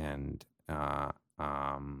preachy and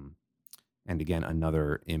again,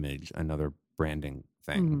 another image, another branding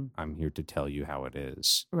thing. I'm here to tell you how it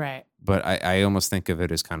is. Right. But I almost think of it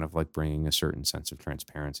as kind of like bringing a certain sense of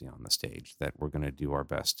transparency on the stage, that we're going to do our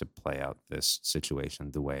best to play out this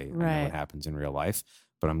situation the way I know it happens in real life.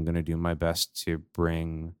 But I'm going to do my best to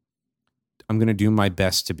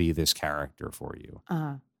be this character for you.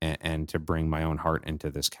 And to bring my own heart into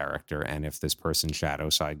this character. And if this person's shadow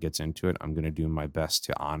side gets into it, I'm going to do my best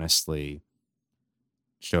to honestly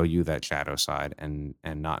show you that shadow side and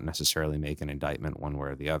not necessarily make an indictment one way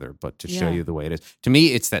or the other, but to show you the way it is. To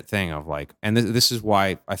me, it's that thing of like, and this is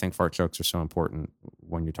why I think fart jokes are so important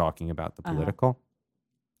when you're talking about the political,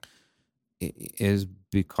 is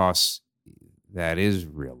because that is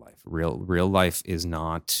real life. Real life is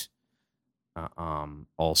not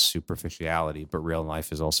all superficiality, but real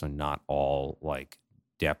life is also not all like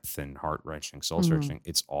depth and heart wrenching, soul searching.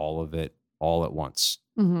 It's all of it all at once.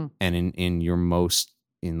 And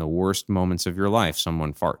in the worst moments of your life,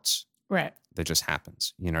 someone farts. Right. That just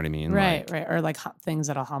happens. You know what I mean? Right. Or like things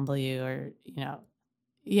that'll humble you or, I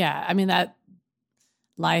mean, that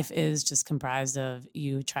life is just comprised of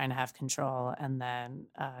you trying to have control and then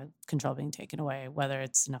control being taken away, whether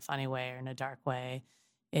it's in a funny way or in a dark way.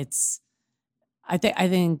 I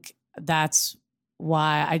think that's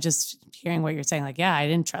why I just hearing what you're saying, like, I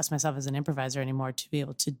didn't trust myself as an improviser anymore to be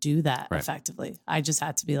able to do that effectively. I just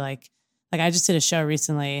had to be like I just did a show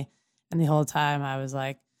recently and the whole time I was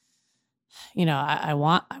like, I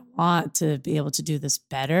want to be able to do this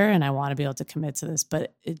better and I want to be able to commit to this,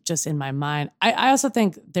 but it just in my mind, I also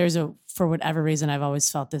think for whatever reason, I've always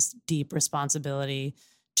felt this deep responsibility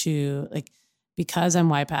to like because I'm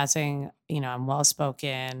white passing, I'm well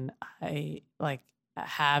spoken. I like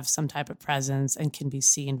have some type of presence and can be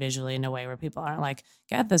seen visually in a way where people aren't like,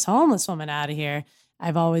 get this homeless woman out of here.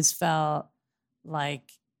 I've always felt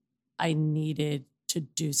like I needed to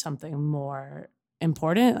do something more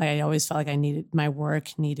important. Like I always felt like my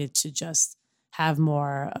work needed to just have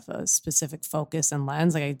more of a specific focus and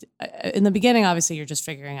lens. Like in the beginning, obviously you're just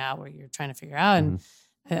figuring out what you're trying to figure out. And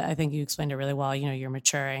I think you explained it really well. You're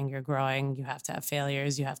maturing, you're growing, you have to have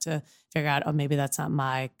failures. You have to figure out, oh, maybe that's not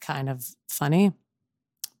my kind of funny.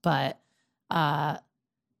 But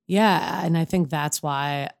yeah. And I think that's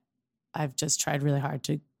why I've just tried really hard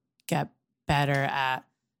to get better at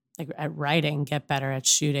writing, get better at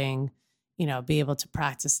shooting, be able to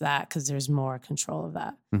practice that because there's more control of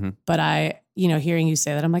that. But hearing you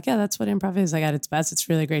say that, I'm like, yeah, that's what improv is like at its best. It's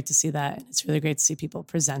really great to see that. And it's really great to see people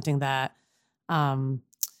presenting that.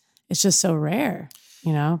 It's just so rare,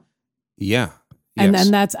 Yeah. Yes.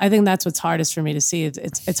 And I think that's what's hardest for me to see.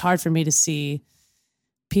 It's hard for me to see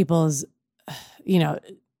people's,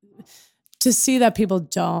 to see that people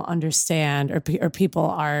don't understand or people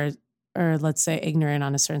are, or let's say ignorant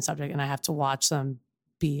on a certain subject, and I have to watch them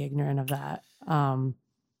be ignorant of that.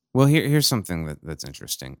 Well, here's something that's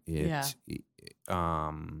interesting.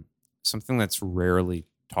 Something that's rarely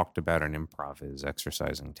talked about in improv is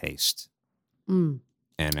exercising taste and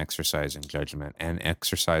exercising judgment and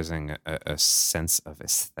exercising a sense of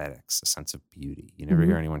aesthetics, a sense of beauty. You never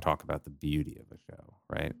hear anyone talk about the beauty of a show,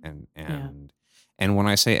 right? And when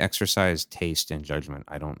I say exercise taste and judgment,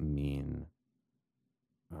 I don't mean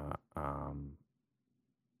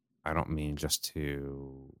just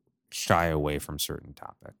to shy away from certain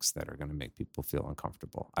topics that are going to make people feel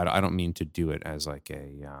uncomfortable. I don't mean to do it as like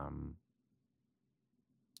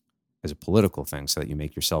as a political thing so that you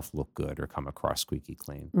make yourself look good or come across squeaky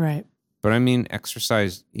clean. Right. But I mean,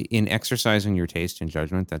 exercising your taste and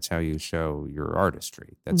judgment, that's how you show your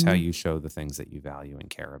artistry. That's how you show the things that you value and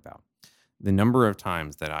care about. The number of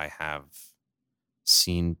times that I have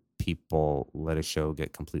seen people let a show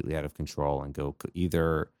get completely out of control and go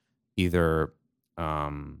either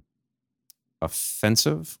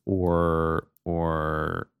offensive or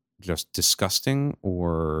just disgusting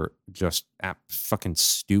or just fucking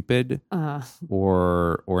stupid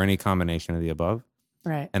or any combination of the above.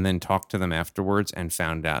 Right. And then talked to them afterwards and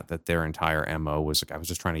found out that their entire MO was like, I was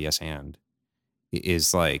just trying to yes and.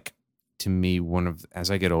 Is like, to me,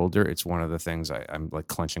 as I get older, it's one of the things I'm like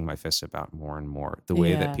clenching my fists about more and more. The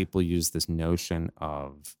way that people use this notion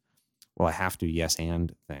of, well, I have to yes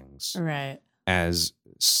and things. Right. As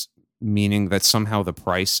meaning that somehow the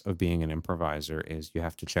price of being an improviser is you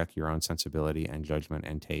have to check your own sensibility and judgment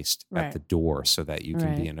and taste at the door so that you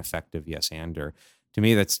can be an effective yes-ander. To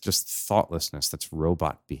me, that's just thoughtlessness. That's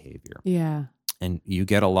robot behavior. Yeah. And you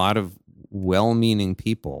get a lot of well-meaning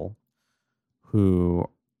people who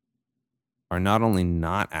are not only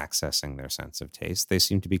not accessing their sense of taste, they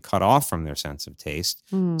seem to be cut off from their sense of taste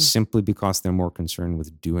simply because they're more concerned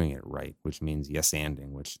with doing it right, which means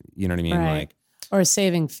yes-anding, which, you know what I mean? Right. Like, or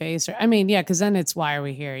saving face, or because then it's why are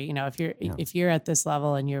we here? If you're at this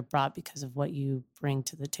level and you're brought because of what you bring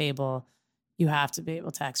to the table, you have to be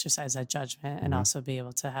able to exercise that judgment and also be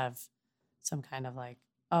able to have some kind of like,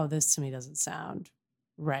 oh, this to me doesn't sound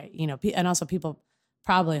right. And also people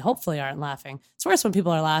probably, hopefully aren't laughing. It's worse when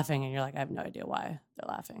people are laughing and you're like, I have no idea why they're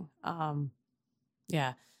laughing.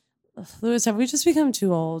 Yeah. Louis, have we just become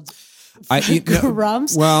too old?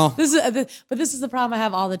 Grumps. Well, this is the problem I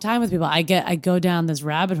have all the time with people. I go down this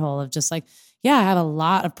rabbit hole of just like, yeah, I have a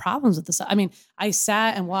lot of problems with this. I mean, I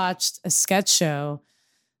sat and watched a sketch show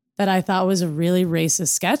that I thought was a really racist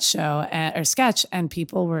sketch and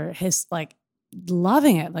people were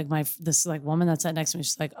loving it. Like this woman that sat next to me,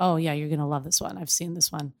 she's like, oh yeah, you're gonna love this one. I've seen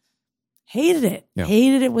this one. Hated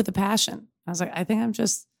it with a passion. I was like, I think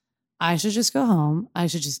I should just go home. I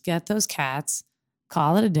should just get those cats,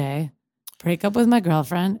 call it a day, break up with my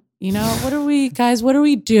girlfriend. What are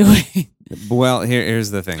we doing? Well,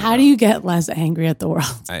 here's the thing. How do you get less angry at the world?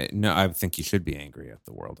 I think you should be angry at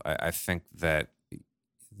the world. I think that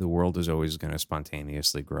the world is always going to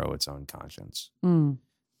spontaneously grow its own conscience. And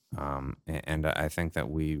I think that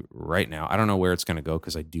we right now, I don't know where it's going to go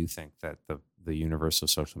because I do think that the universe of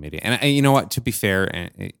social media, and you know what, to be fair,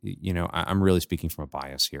 and I'm really speaking from a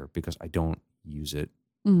bias here because I don't use it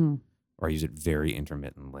or I use it very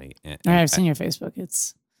intermittently. And I've seen your Facebook.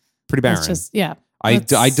 It's pretty barren. It's just, yeah.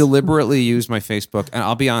 I deliberately use my Facebook, and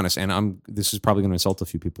I'll be honest, and this is probably going to insult a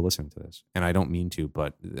few people listening to this, and I don't mean to,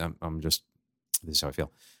 but this is how I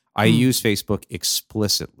feel. I use Facebook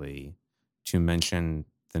explicitly to mention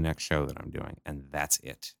the next show that I'm doing, and that's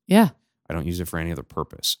it. Yeah. I don't use it for any other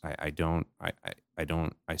purpose. I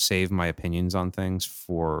save my opinions on things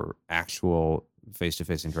for actual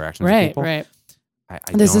face-to-face interactions with people. Right.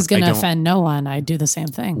 This is going to offend no one. I do the same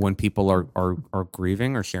thing. When people are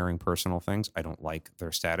grieving or sharing personal things, I don't like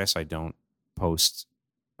their status. I don't post,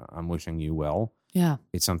 I'm wishing you well. Yeah.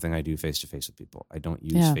 It's something I do face-to-face with people. I don't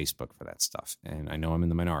use Facebook for that stuff. And I know I'm in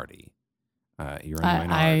the minority. You're in the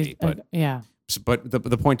minority. But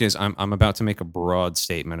the point is, I'm about to make a broad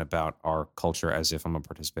statement about our culture as if I'm a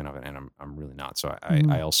participant of it, and I'm really not. So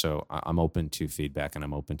I'm open to feedback, and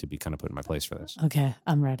I'm open to be kind of put in my place for this. Okay,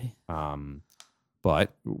 I'm ready.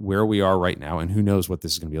 But where we are right now, and who knows what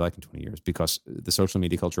this is going to be like in 20 years, because the social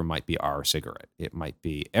media culture might be our cigarette. It might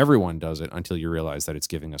be everyone does it until you realize that it's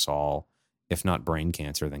giving us all, if not brain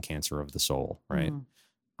cancer, then cancer of the soul, right?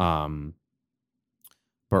 But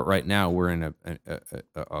right now we're in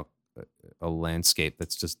a landscape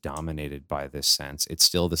that's just dominated by this sense. It's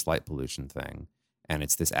still this light pollution thing, and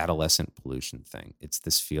it's this adolescent pollution thing. It's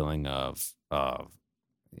this feeling of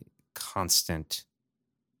constant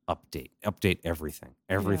update everything,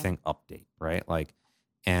 update, right? Like,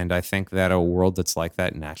 and I think that a world that's like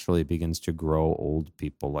that naturally begins to grow old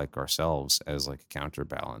people like ourselves as like a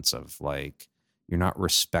counterbalance of like, you're not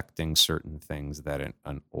respecting certain things that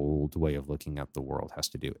an old way of looking at the world has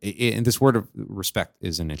to do. And this word of respect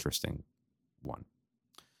is an interesting one.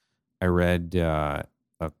 I read a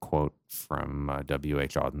quote from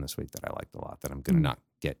W.H. Auden this week that I liked a lot that I'm going to not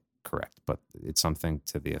get correct, but it's something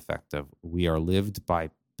to the effect of, we are lived by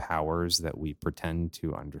powers that we pretend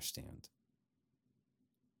to understand.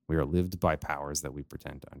 We are lived by powers that we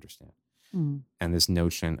pretend to understand. And this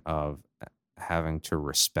notion of having to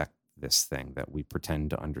respect this thing that we pretend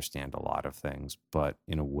to understand a lot of things, but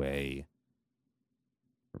in a way,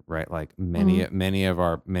 right? Like many of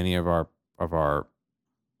our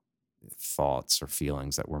thoughts or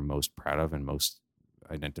feelings that we're most proud of and most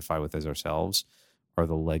identify with as ourselves are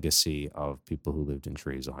the legacy of people who lived in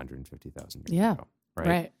trees 150,000 years ago.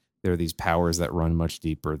 Right. There are these powers that run much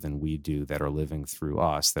deeper than we do that are living through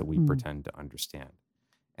us that we pretend to understand.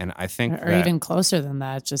 And I think or even closer than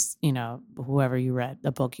that, just, whoever you read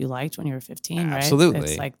the book you liked when you were 15, right? Absolutely.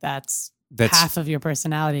 It's like that's half of your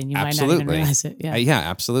personality, and you might not even realize it. Yeah,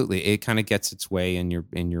 absolutely. It kind of gets its way in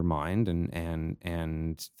your mind,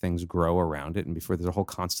 and things grow around it. And before, there's a whole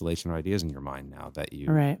constellation of ideas in your mind now that you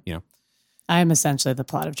I am essentially the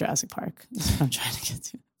plot of Jurassic Park. That's what I'm trying to get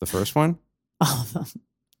to. The first one? All of them.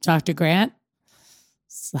 Dr. Grant.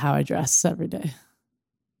 This is how I dress every day.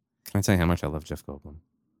 Can I tell you how much I love Jeff Goldblum?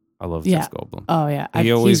 I love Jeff Goldblum. Oh, yeah.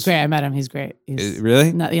 He's great. I met him. He's great.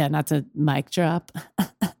 Really? Not to mic drop.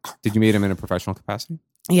 Did you meet him in a professional capacity?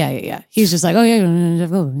 Yeah. He's just like, oh, yeah,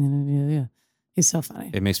 Jeff Goldblum. Yeah. He's so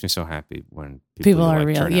funny. It makes me so happy when people are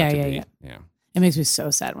real. Yeah. It makes me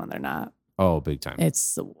so sad when they're not. Oh, big time.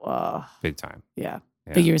 It's big time. Yeah.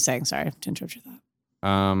 But you were saying, sorry to interrupt your thought.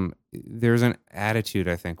 There's an attitude,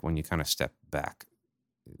 I think, when you kind of step back,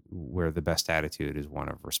 where the best attitude is one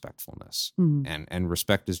of respectfulness. And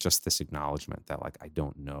respect is just this acknowledgement that, like, I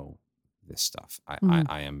don't know this stuff.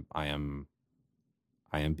 I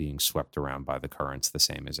am being swept around by the currents the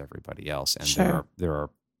same as everybody else. And there are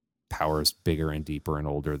powers bigger and deeper and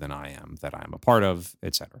older than I am that I'm a part of,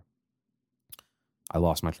 etc. I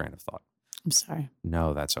lost my train of thought. I'm sorry.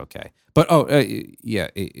 No, that's okay. But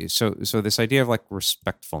so this idea of like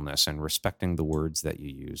respectfulness and respecting the words that you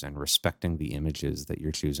use and respecting the images that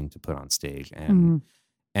you're choosing to put on stage and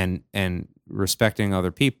respecting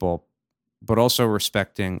other people, but also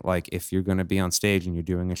respecting, like, if you're going to be on stage and you're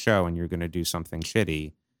doing a show and you're going to do something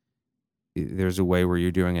shitty, there's a way where you're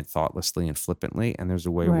doing it thoughtlessly and flippantly, and there's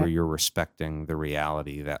a way where you're respecting the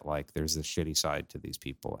reality that, like, there's this shitty side to these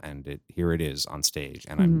people, and here it is on stage,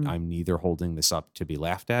 and I'm neither holding this up to be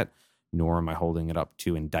laughed at, nor am I holding it up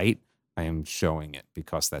to indict. I am showing it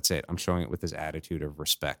because that's it. I'm showing it with this attitude of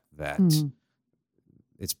respect that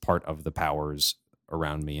it's part of the powers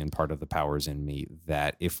around me and part of the powers in me,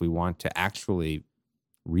 that if we want to actually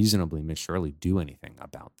reasonably maturely do anything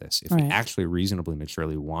about this, if we actually reasonably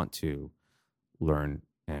maturely want to learn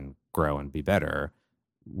and grow and be better,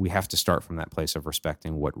 we have to start from that place of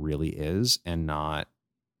respecting what really is and not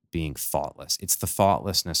being thoughtless. It's the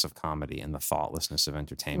thoughtlessness of comedy and the thoughtlessness of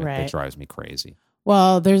entertainment that drives me crazy.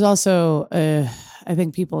 Well, there's also, I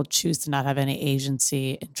think people choose to not have any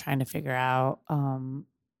agency in trying to figure out,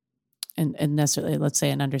 and necessarily, let's say,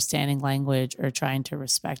 an understanding language or trying to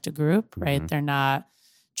respect a group, right? They're not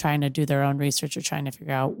trying to do their own research or trying to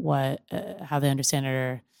figure out how they understand it,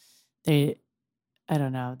 or I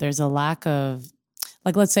don't know. There's a lack of,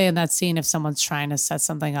 like, let's say in that scene, if someone's trying to set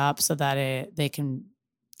something up so that they can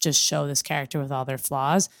just show this character with all their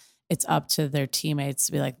flaws, it's up to their teammates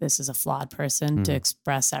to be like, this is a flawed person, to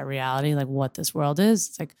express that reality, like what this world is.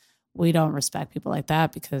 It's like, we don't respect people like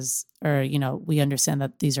that because, or, we understand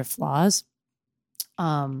that these are flaws.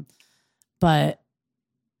 But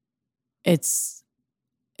it's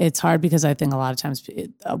hard because I think a lot of times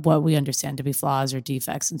what we understand to be flaws or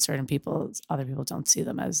defects in certain people, other people don't see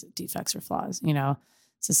them as defects or flaws.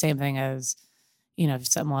 It's the same thing as, if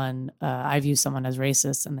someone, I view someone as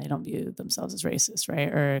racist and they don't view themselves as racist, right?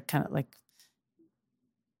 Or kind of like,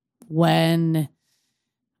 when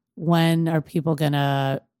are people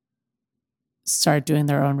gonna start doing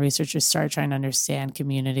their own research or start trying to understand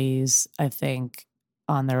communities, I think,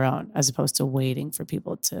 on their own, as opposed to waiting for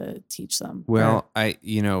people to teach them? Well,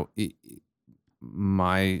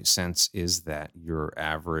 my sense is that your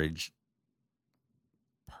average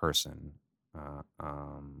person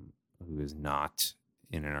who is not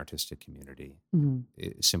in an artistic community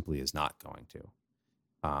simply is not going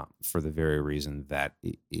to, for the very reason that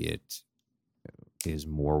it is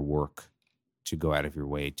more work to go out of your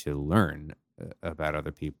way to learn about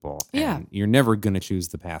other people. Yeah. And you're never going to choose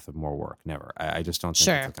the path of more work. Never. I just don't think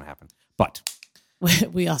that's going to happen. But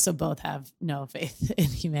we also both have no faith in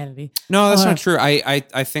humanity. no, that's not true. I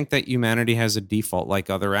think that humanity has a default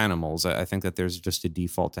like other animals. I think that there's just a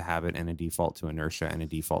default to habit and a default to inertia and a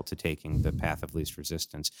default to taking the path of least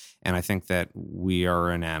resistance. And I think that we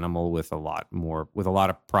are an animal with a lot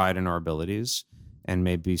of pride in our abilities, and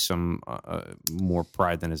maybe some more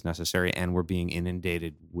pride than is necessary. And we're being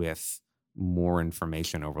inundated with more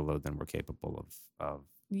information overload than we're capable of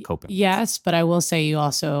coping. Yes, but I will say you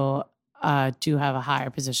also do have a higher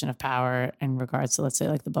position of power in regards to, let's say,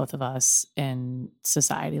 like the both of us in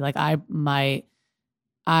society. Like I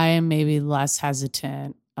am maybe less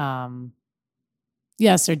hesitant.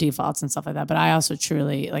 Yes, there are defaults and stuff like that, but I also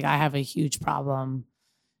truly, like, I have a huge problem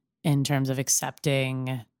in terms of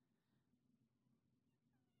accepting.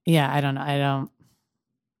 Yeah, I don't know.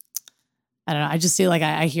 I just see, like,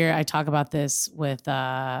 I talk about this with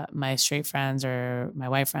my straight friends or my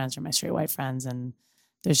white friends or my straight white friends. And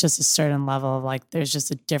there's just a certain level of, like, there's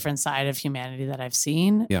just a different side of humanity that I've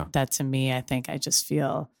seen. Yeah. That to me, I think I just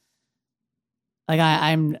feel like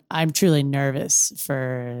I'm truly nervous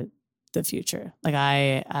for the future. Like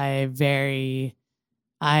I am very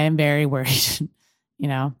worried,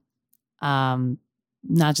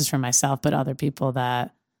 not just for myself, but other people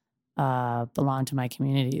that belong to my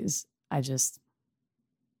communities. I don't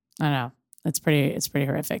know. It's pretty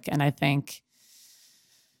horrific. And I think,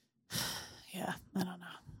 yeah, I don't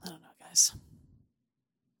know, guys.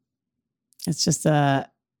 It's just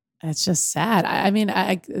sad. I mean,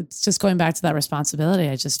 it's just going back to that responsibility.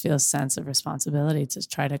 I just feel a sense of responsibility to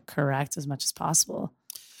try to correct as much as possible.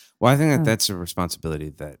 Well, I think that that's a responsibility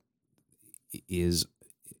that is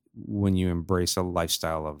when you embrace a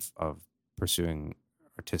lifestyle of pursuing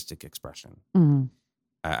artistic expression. Mm-hmm.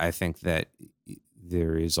 I think that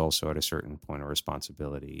there is also at a certain point a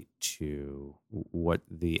responsibility to what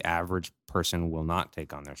the average person will not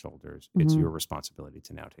take on their shoulders. Mm-hmm. It's your responsibility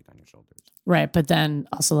to now take on your shoulders. Right. But then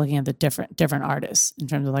also looking at the different artists in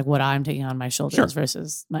terms of, like, what I'm taking on my shoulders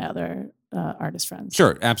versus my other artist friends.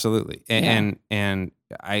 Sure. Absolutely. And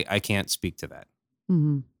I can't speak to that.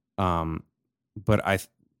 Mm-hmm. But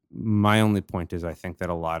my only point is I think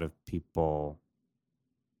that a lot of people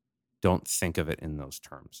don't think of it in those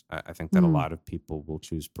terms. I think that a lot of people will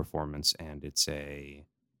choose performance and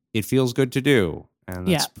it feels good to do. And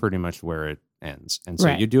that's pretty much where it ends. And so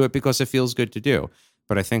you do it because it feels good to do.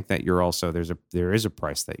 But I think that you're also, there is a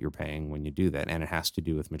price that you're paying when you do that. And it has to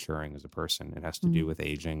do with maturing as a person. It has to do with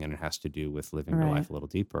aging, and it has to do with living your life a little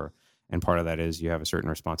deeper. And part of that is you have a certain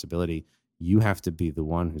responsibility. You have to be the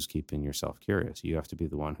one who's keeping yourself curious. You have to be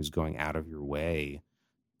the one who's going out of your way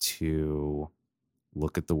to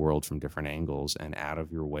look at the world from different angles, and out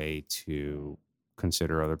of your way to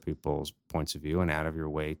consider other people's points of view, and out of your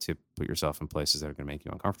way to put yourself in places that are going to make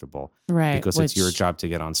you uncomfortable. Right. Because it's your job to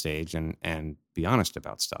get on stage and be honest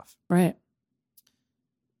about stuff. Right.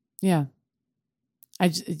 Yeah.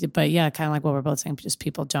 But yeah, kind of like what we're both saying, just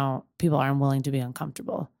people aren't willing to be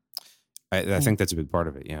uncomfortable. I think that's a big part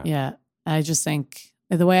of it. Yeah. Yeah. I just think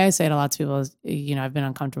the way I say it a lot to people is, I've been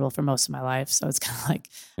uncomfortable for most of my life. So it's kind of like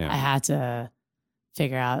I had to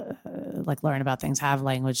figure out, learn about things, have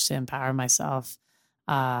language to empower myself.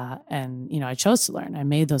 And, I chose to learn. I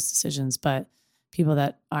made those decisions, but people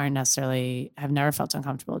that aren't necessarily, have never felt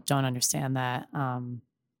uncomfortable, don't understand that. And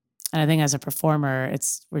I think as a performer,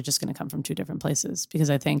 we're just going to come from two different places, because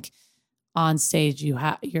I think on stage,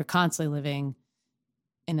 you're constantly living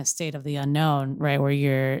in a state of the unknown, right? Where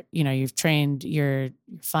you've trained, you're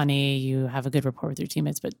funny, you have a good rapport with your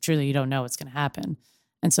teammates, but truly you don't know what's going to happen.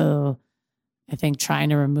 And so I think trying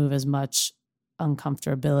to remove as much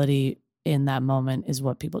uncomfortability in that moment is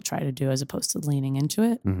what people try to do as opposed to leaning into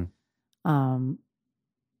it. Mm-hmm.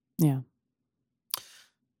 Yeah.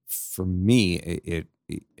 For me, it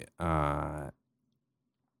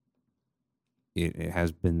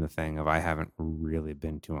has been the thing of I haven't really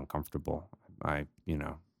been too uncomfortable. I'm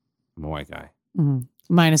a white guy. Mm-hmm.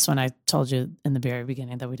 Minus when I told you in the very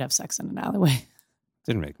beginning that we'd have sex in an alleyway.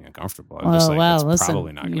 Didn't make me uncomfortable. I was just like, it's listen,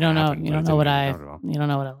 probably not going you to don't know. happen. You don't know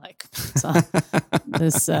what I like. So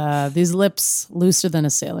these lips looser than a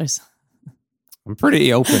sailor's. I'm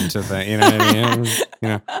pretty open to that. You know what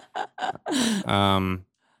I mean?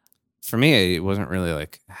 For me, it wasn't really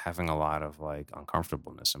like having a lot of like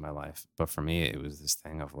uncomfortableness in my life, but for me, it was this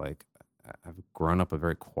thing of like I've grown up a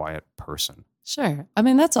very quiet person. Sure. I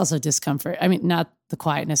mean, that's also discomfort. I mean, not the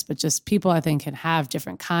quietness, but just people I think can have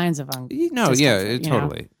different kinds of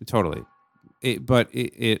totally. But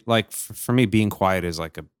like for me, being quiet is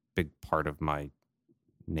like a big part of my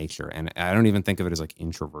nature, and I don't even think of it as like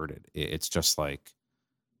introverted. It's just like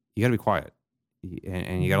you got to be quiet,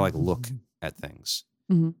 and you got to like look at things.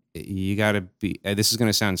 Mm-hmm. You got to be. This is going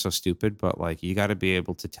to sound so stupid, but like you got to be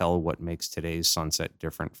able to tell what makes today's sunset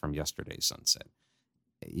different from yesterday's sunset.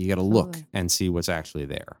 You got to look and see what's actually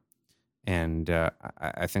there, and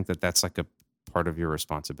I think that that's like a part of your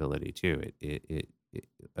responsibility too.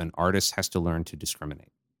 An artist has to learn to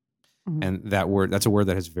discriminate, and that's a word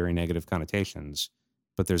that has very negative connotations,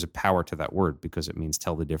 but there's a power to that word because it means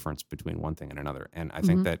tell the difference between one thing and another. And I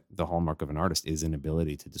think that the hallmark of an artist is an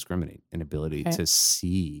ability to discriminate, an ability to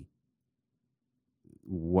see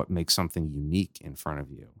what makes something unique in front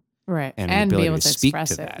of you, right, and be able to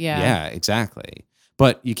express it. Yeah, exactly.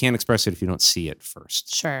 But you can't express it if you don't see it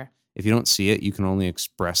first. Sure. If you don't see it, you can only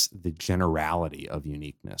express the generality of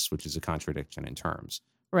uniqueness, which is a contradiction in terms.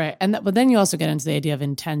 Right. But then you also get into the idea of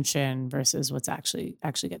intention versus what's actually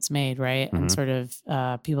gets made, right? Mm-hmm. And sort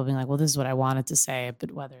of people being like, well, this is what I wanted to say,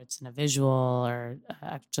 but whether it's in a visual or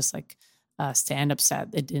just like a stand-up set,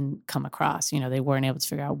 it didn't come across. They weren't able to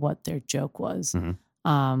figure out what their joke was.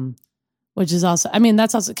 Mm-hmm. Which is also, I mean,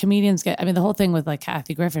 that's also comedians get, I mean, the whole thing with like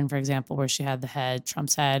Kathy Griffin, for example, where she had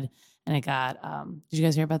Trump's head, and it got, did you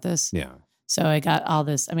guys hear about this? Yeah. So it got all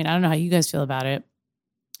this, I mean, I don't know how you guys feel about it,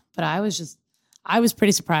 but I was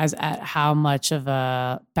pretty surprised at how much of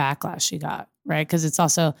a backlash she got, right? Because it's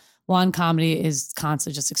also, one, comedy is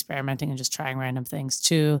constantly just experimenting and just trying random things.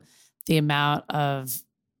 Two, the amount of,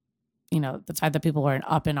 the fact that people weren't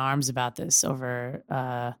up in arms about this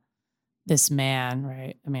over this man,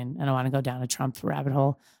 right? I mean, I don't want to go down a Trump rabbit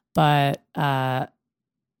hole, but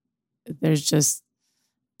there's just,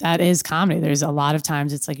 that is comedy. There's a lot of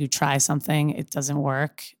times it's like you try something, it doesn't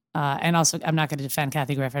work. And also, I'm not going to defend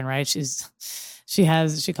Kathy Griffin, right? She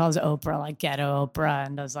calls Oprah like ghetto Oprah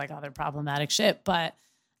and does like other problematic shit. But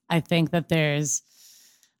I think that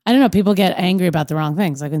I don't know, people get angry about the wrong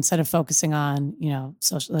things. Like instead of focusing on,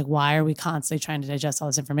 social, like why are we constantly trying to digest all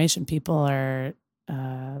this information? People are,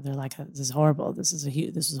 they're like, this is horrible. This is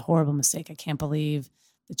a horrible mistake. I can't believe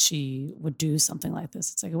that she would do something like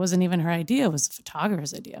this. It's like, it wasn't even her idea. It was the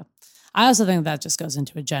photographer's idea. I also think that just goes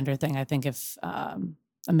into a gender thing. I think if a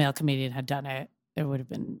male comedian had done it, it would have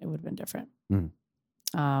been different.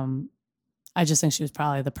 I just think she was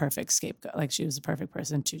probably the perfect scapegoat. Like she was the perfect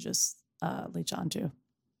person to just leech onto.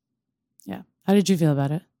 Yeah. How did you feel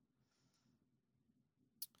about it?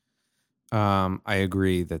 I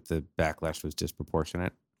agree that the backlash was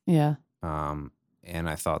disproportionate. Yeah. And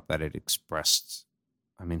I thought that it expressed,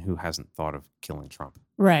 I mean, who hasn't thought of killing Trump?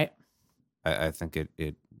 Right. I think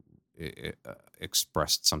it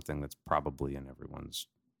expressed something that's probably in everyone's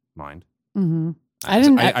mind. Mm-hmm.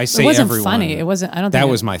 I say it wasn't everyone, funny. It wasn't, I don't think that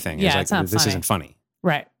was my thing. Yeah, like, it's not this funny. isn't funny.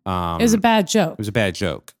 Right. It was a bad joke. It was a bad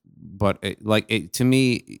joke. But to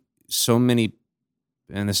me, so many,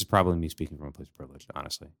 and this is probably me speaking from a place of privilege,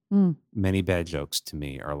 honestly. Many bad jokes to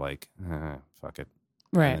me are like, fuck it.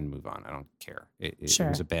 Right. And then move on. I don't care. It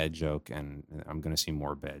was a bad joke, and I'm going to see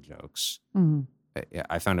more bad jokes. Mm-hmm.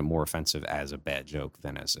 I found it more offensive as a bad joke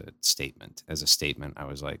than as a statement. As a statement, I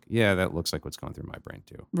was like, yeah, that looks like what's going through my brain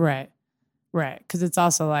too. Right. Right. Because it's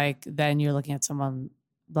also like, then you're looking at someone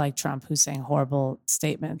like Trump who's saying horrible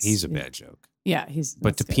statements. He's a bad joke. Yeah.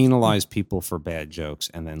 But to penalize people for bad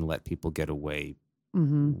jokes and then let people get away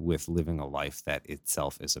with living a life that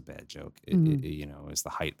itself is a bad joke, is the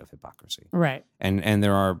height of hypocrisy. Right. And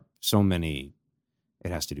there are so many,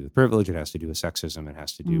 it has to do with privilege, it has to do with sexism, it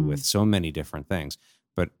has to do with so many different things.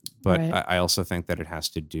 But right. I also think that it has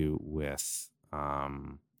to do with,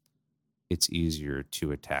 it's easier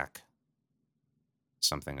to attack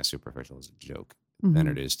something as superficial as a joke than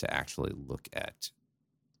it is to actually look at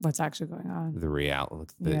what's actually going on. The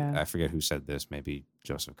reality. Yeah. I forget who said this, maybe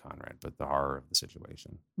Joseph Conrad, but the horror of the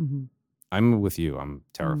situation. Mm-hmm. I'm with you. I'm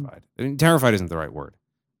terrified. I mean, terrified isn't the right word.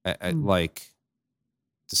 Like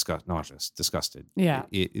nauseous, disgusted. Yeah.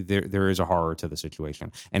 There is a horror to the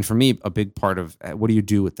situation. And for me, a big part of what do you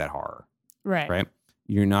do with that horror? Right?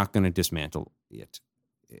 You're not going to dismantle it.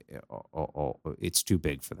 It's too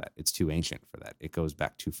big for that. It's too ancient for that. It goes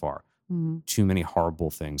back too far. Mm-hmm. Too many horrible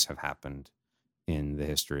things have happened in the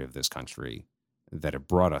history of this country that have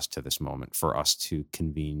brought us to this moment for us to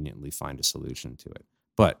conveniently find a solution to it.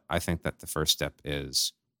 But I think that the first step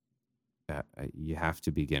is you have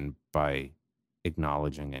to begin by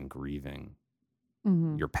acknowledging and grieving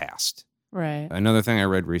Mm-hmm. your past. Right. Another thing I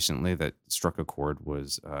read recently that struck a chord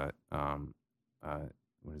was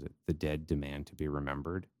what is it? The dead demand to be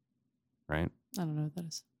remembered, right? I don't know what that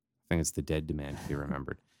is. I think it's the dead demand to be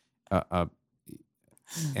remembered.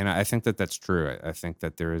 And I think that that's true. I think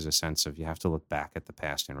that there is a sense of you have to look back at the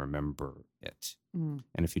past and remember it. Mm.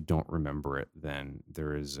 And if you don't remember it, then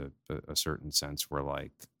there is a certain sense where,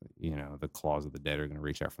 like, you know, the claws of the dead are going to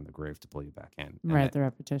reach out from the grave to pull you back in. Right, the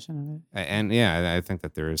repetition of it. And yeah, I think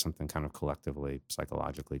that there is something kind of collectively,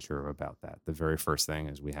 psychologically true about that. The very first thing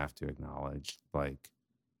is we have to acknowledge, like,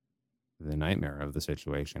 the nightmare of the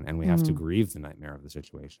situation, and we have to grieve the nightmare of the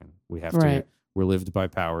situation. We have to. We're lived by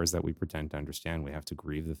powers that we pretend to understand. We have to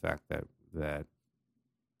grieve the fact that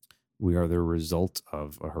we are the result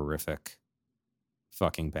of a horrific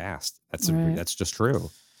fucking past. That's just true.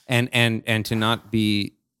 And to not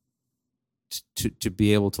be to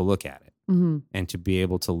be able to look at it and to be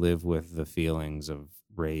able to live with the feelings of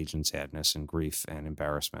rage and sadness and grief and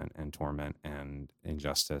embarrassment and torment and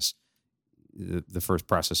injustice. The first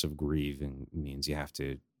process of grieving means you have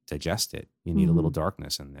to digest it. You need a little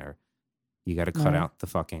darkness in there. You got to cut out the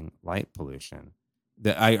fucking light pollution.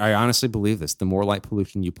 I honestly believe this. The more light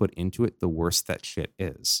pollution you put into it, the worse that shit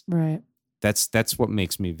is. Right. That's what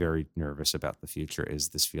makes me very nervous about the future, is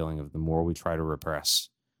this feeling of the more we try to repress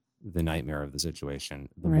the nightmare of the situation,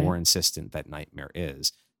 the more insistent that nightmare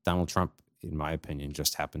is. Donald Trump, in my opinion,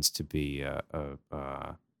 just happens to be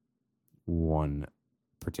one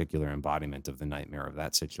particular embodiment of the nightmare of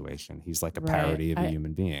that situation. He's like a parody of a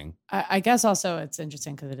human being. I guess also it's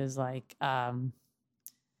interesting because it is like,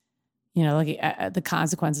 you know, looking at the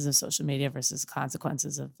consequences of social media versus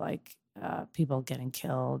consequences of like people getting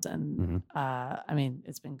killed. And I mean,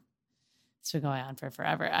 it's been going on for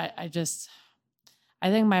forever. I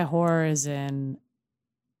think my horror is in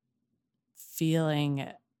feeling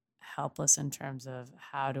helpless in terms of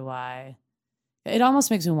it almost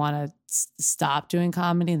makes me want to stop doing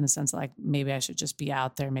comedy, in the sense of like, maybe I should just be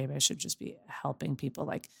out there. Maybe I should just be helping people,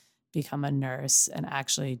 like become a nurse and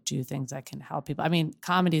actually do things that can help people. I mean,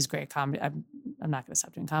 comedy is great. I'm not going to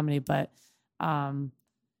stop doing comedy, but,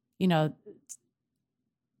 you know,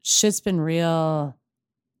 shit's been real,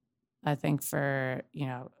 I think, for, you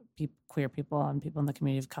know, queer people and people in the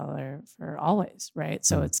community of color for always. Right.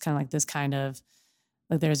 So it's kind of like this kind of,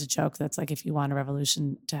 like, there's a joke that's like, if you want a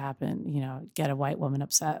revolution to happen, you know, get a white woman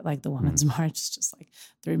upset. Like the Women's March is just like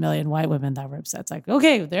 3 million white women that were upset. It's like,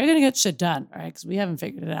 okay, they're going to get shit done, right? Because we haven't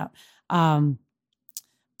figured it out.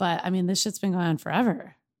 But I mean, this shit's been going on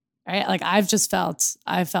forever, right? Like I've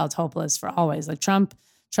felt hopeless for always. Like Trump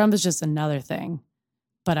is just another thing.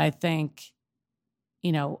 But I think,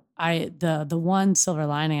 you know, the one silver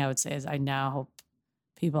lining I would say is I now hope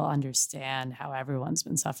people understand how everyone's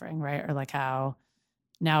been suffering, right? Or like how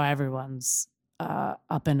now everyone's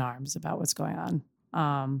up in arms about what's going on.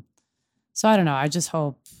 So I don't know. I just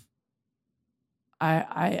hope.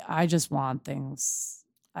 I just want things.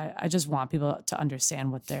 I just want people to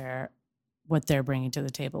understand what they're bringing to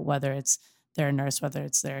the table. Whether it's they're a nurse, whether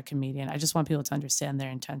it's they're a comedian. I just want people to understand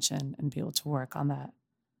their intention and people to work on that.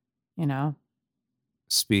 You know.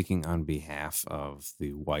 Speaking on behalf of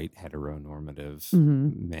the white heteronormative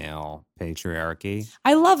male patriarchy.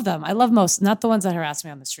 I love them. I love most, not the ones that harass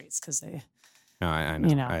me on the streets, because they, no, I know.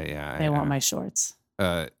 You know, they want my shorts.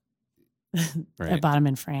 I bought them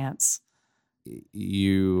in France.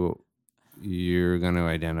 You're going to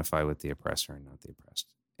identify with the oppressor and not the oppressed.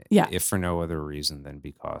 Yeah. If for no other reason than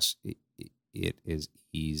because it is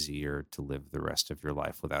easier to live the rest of your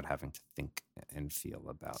life without having to think and feel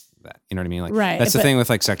about that. You know what I mean? Like, right. That's the thing with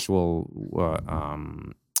like sexual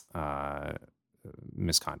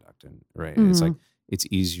misconduct, and right. It's like it's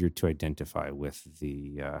easier to identify with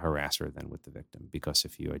the harasser than with the victim, because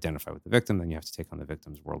if you identify with the victim, then you have to take on the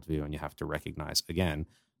victim's worldview and you have to recognize again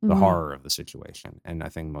the horror of the situation. And I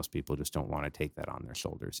think most people just don't want to take that on their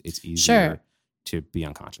shoulders. It's easier to be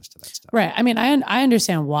unconscious to that stuff. Right. I mean, I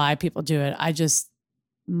understand why people do it.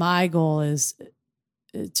 My goal is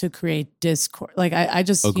to create discord. Like I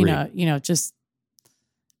just, Agreed. Just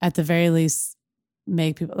at the very least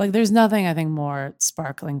make people like, there's nothing I think more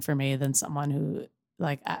sparkling for me than someone who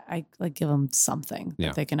like, I like give them something Yeah.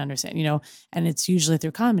 that they can understand, and it's usually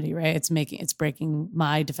through comedy, right? It's breaking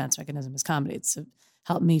my defense mechanism is comedy. It's to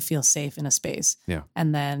help me feel safe in a space. Yeah.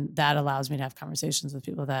 And then that allows me to have conversations with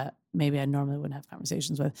people that maybe I normally wouldn't have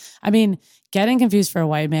conversations with. I mean, getting confused for a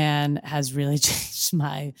white man has really changed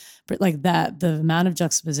like that, the amount of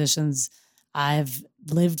juxtapositions I've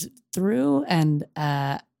lived through and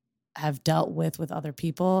have dealt with other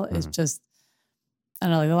people is just, I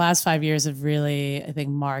don't know, like the last 5 years have really, I think,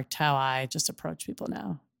 marked how I just approach people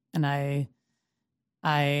now. And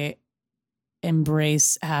I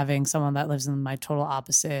embrace having someone that lives in my total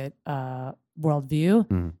opposite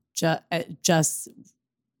worldview.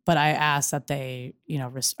 But I ask that they,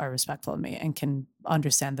 are respectful of me and can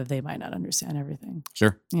understand that they might not understand everything.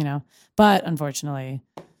 Sure. But unfortunately,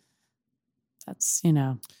 that's,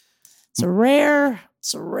 it's a rare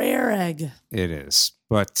egg. It is.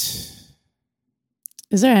 But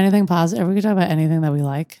is there anything positive? Are we going to talk about anything that we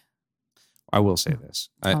like? I will say this.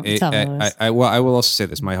 Tell me, Louis. I will also say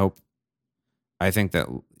this. My hope, I think that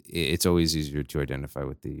it's always easier to identify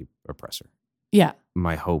with the oppressor. Yeah.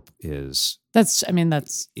 My hope is that's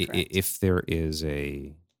if there is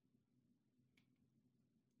a,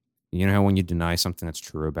 how when you deny something that's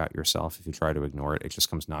true about yourself, if you try to ignore it, it just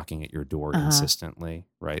comes knocking at your door insistently,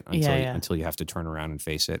 right? Until you have to turn around and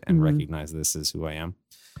face it and recognize this is who I am.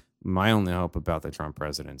 My only hope about the Trump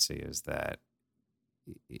presidency is that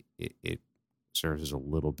it serves as a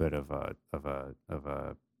little bit of a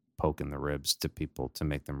poke in the ribs to people to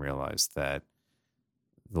make them realize that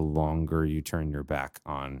the longer you turn your back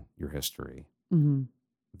on your history,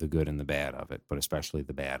 the good and the bad of it, but especially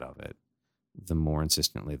the bad of it, the more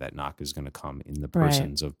insistently that knock is going to come in the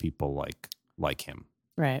persons of people like him.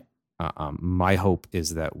 Right. My hope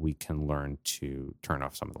is that we can learn to turn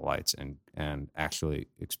off some of the lights and actually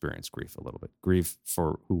experience grief a little bit. Grief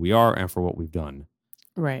for who we are and for what we've done.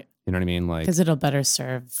 Right. You know what I mean? Like, because it'll better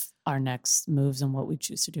serve our next moves and what we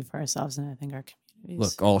choose to do for ourselves and I think our communities.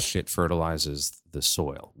 Look, all shit fertilizes the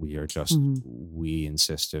soil. We are just, we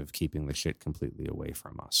insist of keeping the shit completely away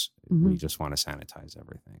from us. We just want to sanitize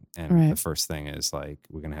everything. And the first thing is like,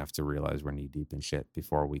 we're going to have to realize we're knee deep in shit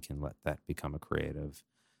before we can let that become a creative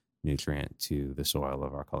nutrient to the soil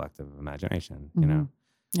of our collective imagination,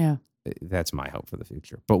 Yeah. That's my hope for the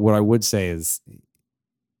future. But what I would say is,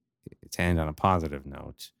 to end on a positive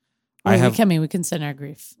note, we can send our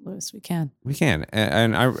grief, Louis. We can.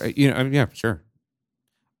 And yeah, sure.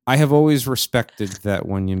 I have always respected that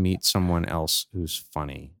when you meet someone else who's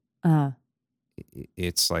funny,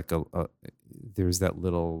 it's like there's that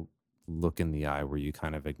little look in the eye where you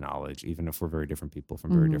kind of acknowledge, even if we're very different people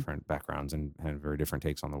from very different backgrounds and have very different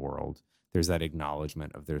takes on the world, there's that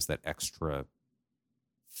acknowledgement of there's that extra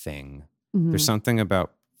thing. There's something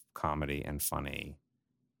about comedy and funny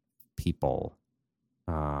people.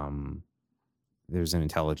 There's an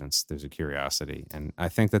intelligence, there's a curiosity. And I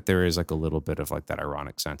think that there is like a little bit of like that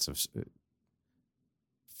ironic sense of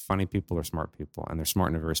funny people are smart people and they're smart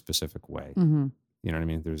in a very specific way. You know what I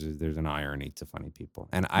mean? There's an irony to funny people.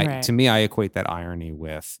 And to me, I equate that irony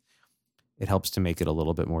with, it helps to make it a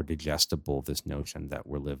little bit more digestible, this notion that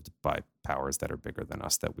we're lived by powers that are bigger than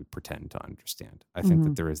us that we pretend to understand. I think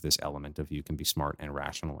that there is this element of you can be smart and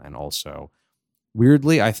rational. And also,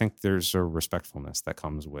 weirdly, I think there's a respectfulness that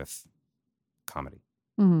comes with comedy.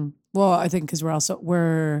 Well, I think because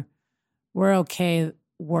we're okay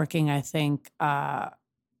working, I think,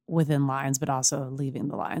 within lines, but also leaving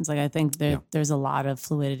the lines. Like I think there's a lot of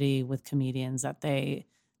fluidity with comedians that they're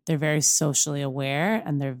very socially aware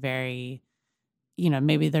and they're very,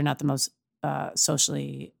 maybe they're not the most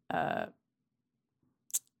socially the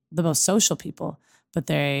most social people, but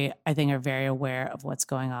they, I think, are very aware of what's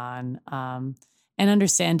going on and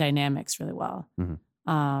understand dynamics really well.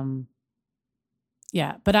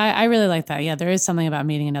 Yeah, but I really like that. Yeah, there is something about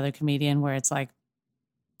meeting another comedian where it's like,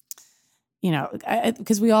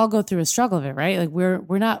 because we all go through a struggle of it, right? Like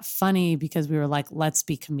we're not funny because we were like, let's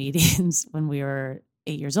be comedians when we were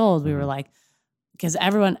 8 years old. We were like, because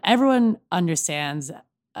everyone understands,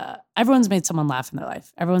 everyone's made someone laugh in their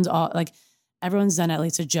life. Everyone's done at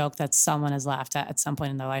least a joke that someone has laughed at some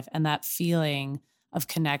point in their life. And that feeling of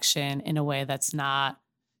connection in a way that's not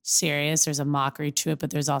serious, there's a mockery to it, but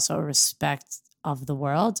there's also a respect of the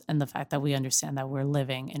world and the fact that we understand that we're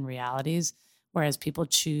living in realities, whereas people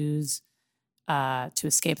choose to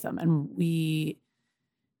escape them. And we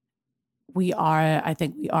are, I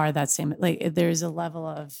think we are that same, like there's a level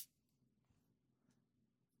of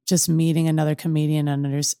just meeting another comedian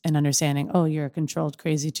and understanding, oh, you're a controlled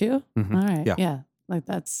crazy too. Mhm. All right. Yeah. Yeah. Like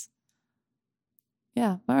that's,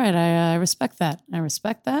 yeah. All right. I respect that.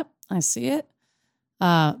 I see it.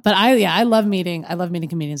 But I love meeting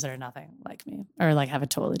comedians that are nothing like me or like have a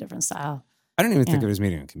totally different style. I don't even think of it as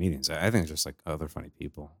meeting comedians. I think it's just like other funny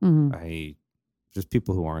people. Mhm. Just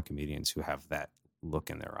people who aren't comedians who have that look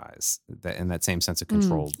in their eyes, that same sense of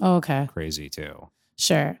controlled, Oh, okay. crazy too.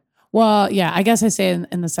 Sure. Well, yeah, I guess I say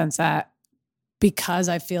in the sense that because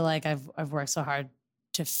I feel like I've worked so hard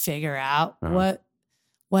to figure out what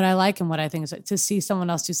I like and what I think is to see someone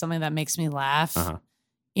else do something that makes me laugh.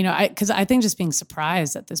 You know, because I think just being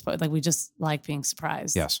surprised at this point, like we just like being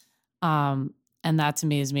surprised. Yes. And that to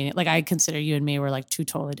me is meaning. Like I consider you and me were like two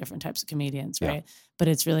totally different types of comedians, right? Yeah. But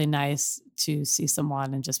it's really nice to see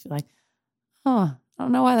someone and just be like, oh, I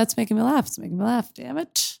don't know why that's making me laugh. It's making me laugh. Damn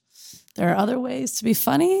it. There are other ways to be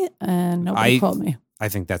funny, and nobody called me. I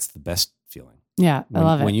think that's the best feeling. Yeah, I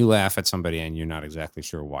love it. When you laugh at somebody and you're not exactly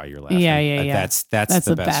sure why you're laughing. Yeah. That's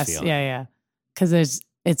the best feeling. Yeah. Because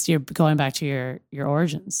you're going back to your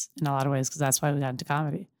origins in a lot of ways. Because that's why we got into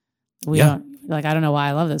comedy. I don't know why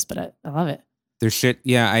I love this, but I love it. There's shit.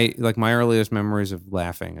 Yeah, I like my earliest memories of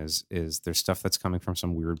laughing is there's stuff that's coming from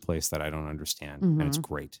some weird place that I don't understand, and it's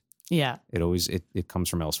great. Yeah, it comes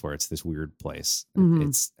from elsewhere. It's this weird place. Mm-hmm.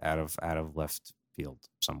 It's out of left field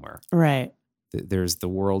somewhere. Right. There's the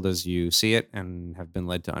world as you see it and have been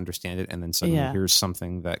led to understand it, and then suddenly here's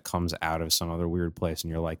something that comes out of some other weird place, and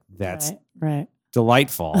you're like, that's right.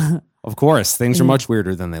 Delightful. Of course, things are much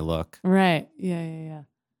weirder than they look. Right. Yeah.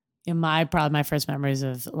 Yeah, my first memories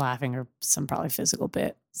of laughing are some probably physical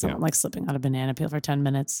bit. Someone like slipping on a banana peel for 10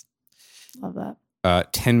 minutes. Love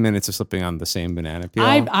that. 10 minutes of slipping on the same banana peel.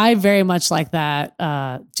 I very much like that.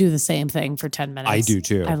 Do the same thing for 10 minutes. I do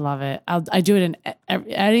too. I love it. I do it in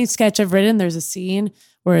any sketch I've written. There's a scene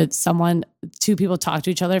where it's two people talk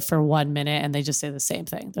to each other for 1 minute and they just say the same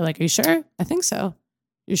thing. They're like, "Are you sure?" "I think so."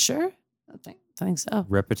 "You sure?" I think so.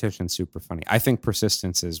 Repetition's super funny. I think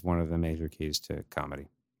persistence is one of the major keys to comedy.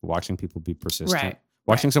 Watching people be persistent. Right.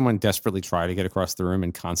 Watching someone desperately try to get across the room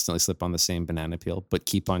and constantly slip on the same banana peel, but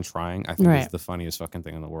keep on trying, I think is the funniest fucking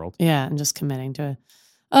thing in the world. Yeah, and just committing to it.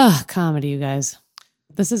 Oh, comedy, you guys.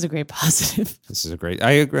 This is a great positive.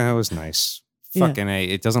 I agree. That was nice. Fucking A.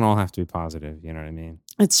 It doesn't all have to be positive. You know what I mean?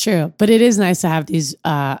 It's true. But it is nice to have these,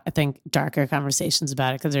 I think, darker conversations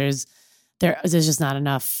about it because there's just not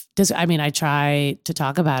enough. I try to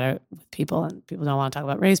talk about it with people and people don't want to talk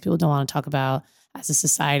about race. People don't want to talk about, as a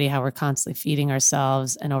society, how we're constantly feeding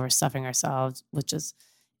ourselves and overstuffing ourselves with just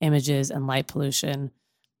images and light pollution.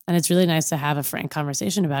 And it's really nice to have a frank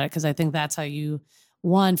conversation about it because I think that's how you,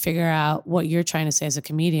 one, figure out what you're trying to say as a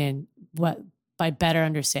comedian, by better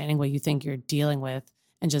understanding what you think you're dealing with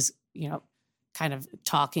and just, kind of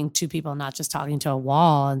talking to people, not just talking to a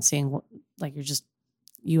wall and seeing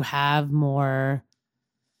you have more,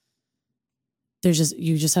 you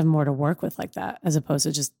just have more to work with like that, as opposed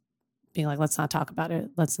to just being like, let's not talk about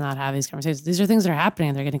it. Let's not have these conversations. These are things that are happening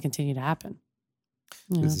and they're going to continue to happen.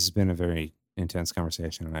 This has been a very intense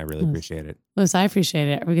conversation and I really appreciate it. Lewis, I appreciate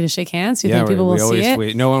it. Are we going to shake hands? You think people will see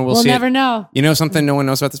it? No one will see it. We'll never know. You know something no one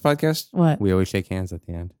knows about this podcast? What? We always shake hands at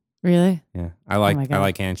the end. Really? Yeah. I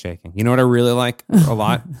like handshaking. You know what I really like a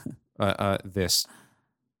lot? This.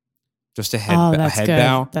 Just a head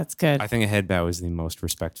bow. That's good. I think a head bow is the most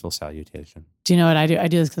respectful salutation. Do you know what I do? I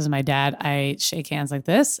do this because of my dad. I shake hands like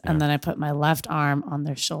this, and then I put my left arm on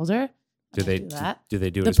their shoulder. Do they do that? Do they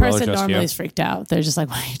do it the as well? The person normally is freaked out. They're just like,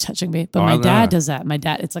 "Why are you touching me?" But my dad does that. My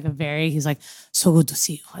dad, it's like he's like, "So good to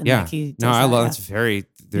see you." And I love it's very.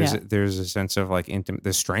 There's a sense of like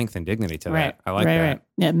there's strength and dignity to that. I like that. Right.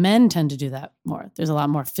 Yeah, men tend to do that more. There's a lot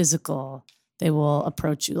more physical. They will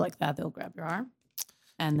approach you like that. They'll grab your arm.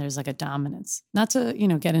 And there's like a dominance. Not to,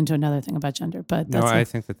 get into another thing about gender, but that's I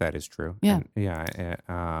think that is true. Yeah. And,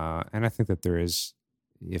 and I think that there is,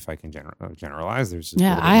 if I can generalize, there's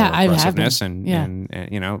aggressiveness and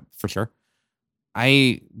for sure.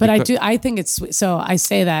 I think it's sweet. So I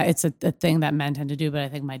say that it's a thing that men tend to do, but I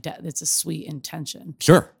think it's a sweet intention.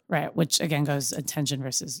 Sure. Right. Which again goes intention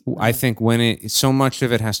versus. I think when so much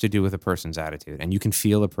of it has to do with a person's attitude and you can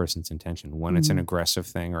feel a person's intention. When it's an aggressive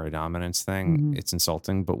thing or a dominance thing, it's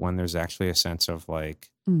insulting. But when there's actually a sense of like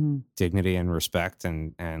dignity and respect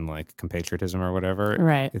and like compatriotism or whatever.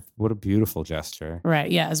 Right. What a beautiful gesture.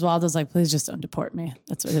 Right. Yeah. Oswaldo's like, please just don't deport me.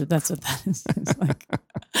 That's what that is. It's like.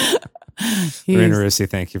 Raina Rossi,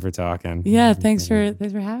 thank you for talking. Yeah, thanks for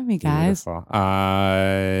having me, guys. Beautiful.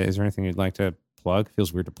 Is there anything you'd like to plug?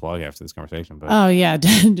 Feels weird to plug after this conversation, but oh yeah,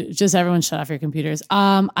 just everyone shut off your computers.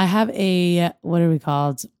 I have what are we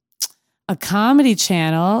called? a comedy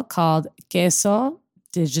channel called Queso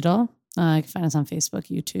Digital. You can find us on Facebook,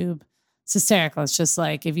 YouTube. It's hysterical. It's just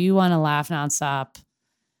like, if you want to laugh nonstop,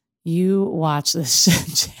 you watch this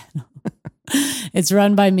channel. It's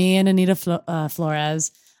run by me and Anita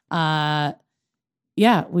Flores.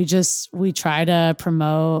 We try to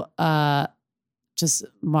promote just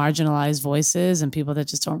marginalized voices and people that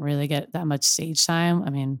just don't really get that much stage time. I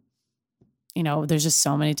mean, there's just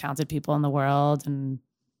so many talented people in the world, and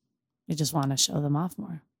we just want to show them off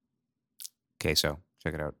more. Okay, so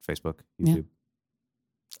check it out. Facebook, YouTube. Yeah.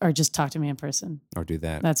 Or just talk to me in person. Or do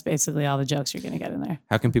that. That's basically all the jokes you're going to get in there.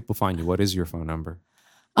 How can people find you? What is your phone number?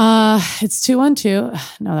 It's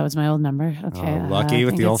 212. No, that was my old number. Okay. Lucky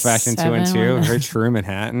with the old-fashioned 212. Very true,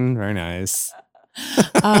 Manhattan. Very nice.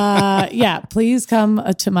 Please come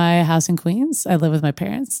to my house in Queens. I live with my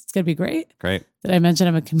parents. It's going to be great. Great. Did I mention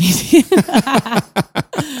I'm a comedian?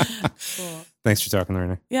 Cool. Thanks for talking,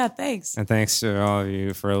 Renee. Yeah, thanks. And thanks to all of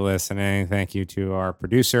you for listening. Thank you to our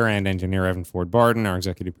producer and engineer, Evan Ford Barden, our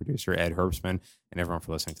executive producer, Ed Herbstman, and everyone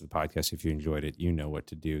for listening to the podcast. If you enjoyed it, you know what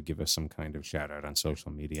to do. Give us some kind of shout out on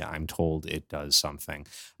social media. I'm told it does something.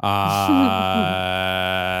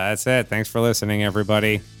 That's it. Thanks for listening,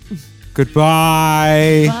 everybody.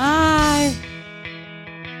 Goodbye. Bye.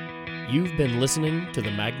 You've been listening to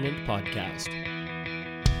the Magnet Podcast.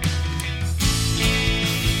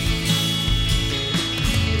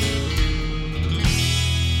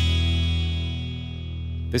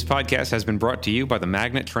 This podcast has been brought to you by the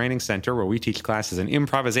Magnet Training Center, where we teach classes in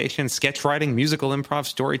improvisation, sketch writing, musical improv,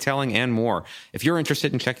 storytelling, and more. If you're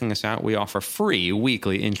interested in checking us out, we offer free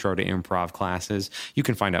weekly intro to improv classes. You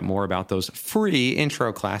can find out more about those free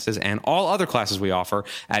intro classes and all other classes we offer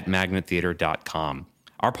at magnettheater.com.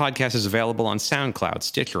 Our podcast is available on SoundCloud,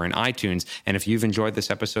 Stitcher, and iTunes. And if you've enjoyed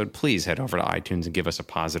this episode, please head over to iTunes and give us a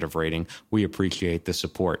positive rating. We appreciate the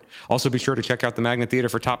support. Also, be sure to check out the Magnet Theater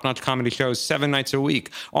for top-notch comedy shows 7 nights a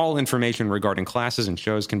week. All information regarding classes and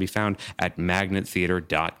shows can be found at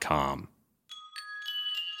magnettheater.com.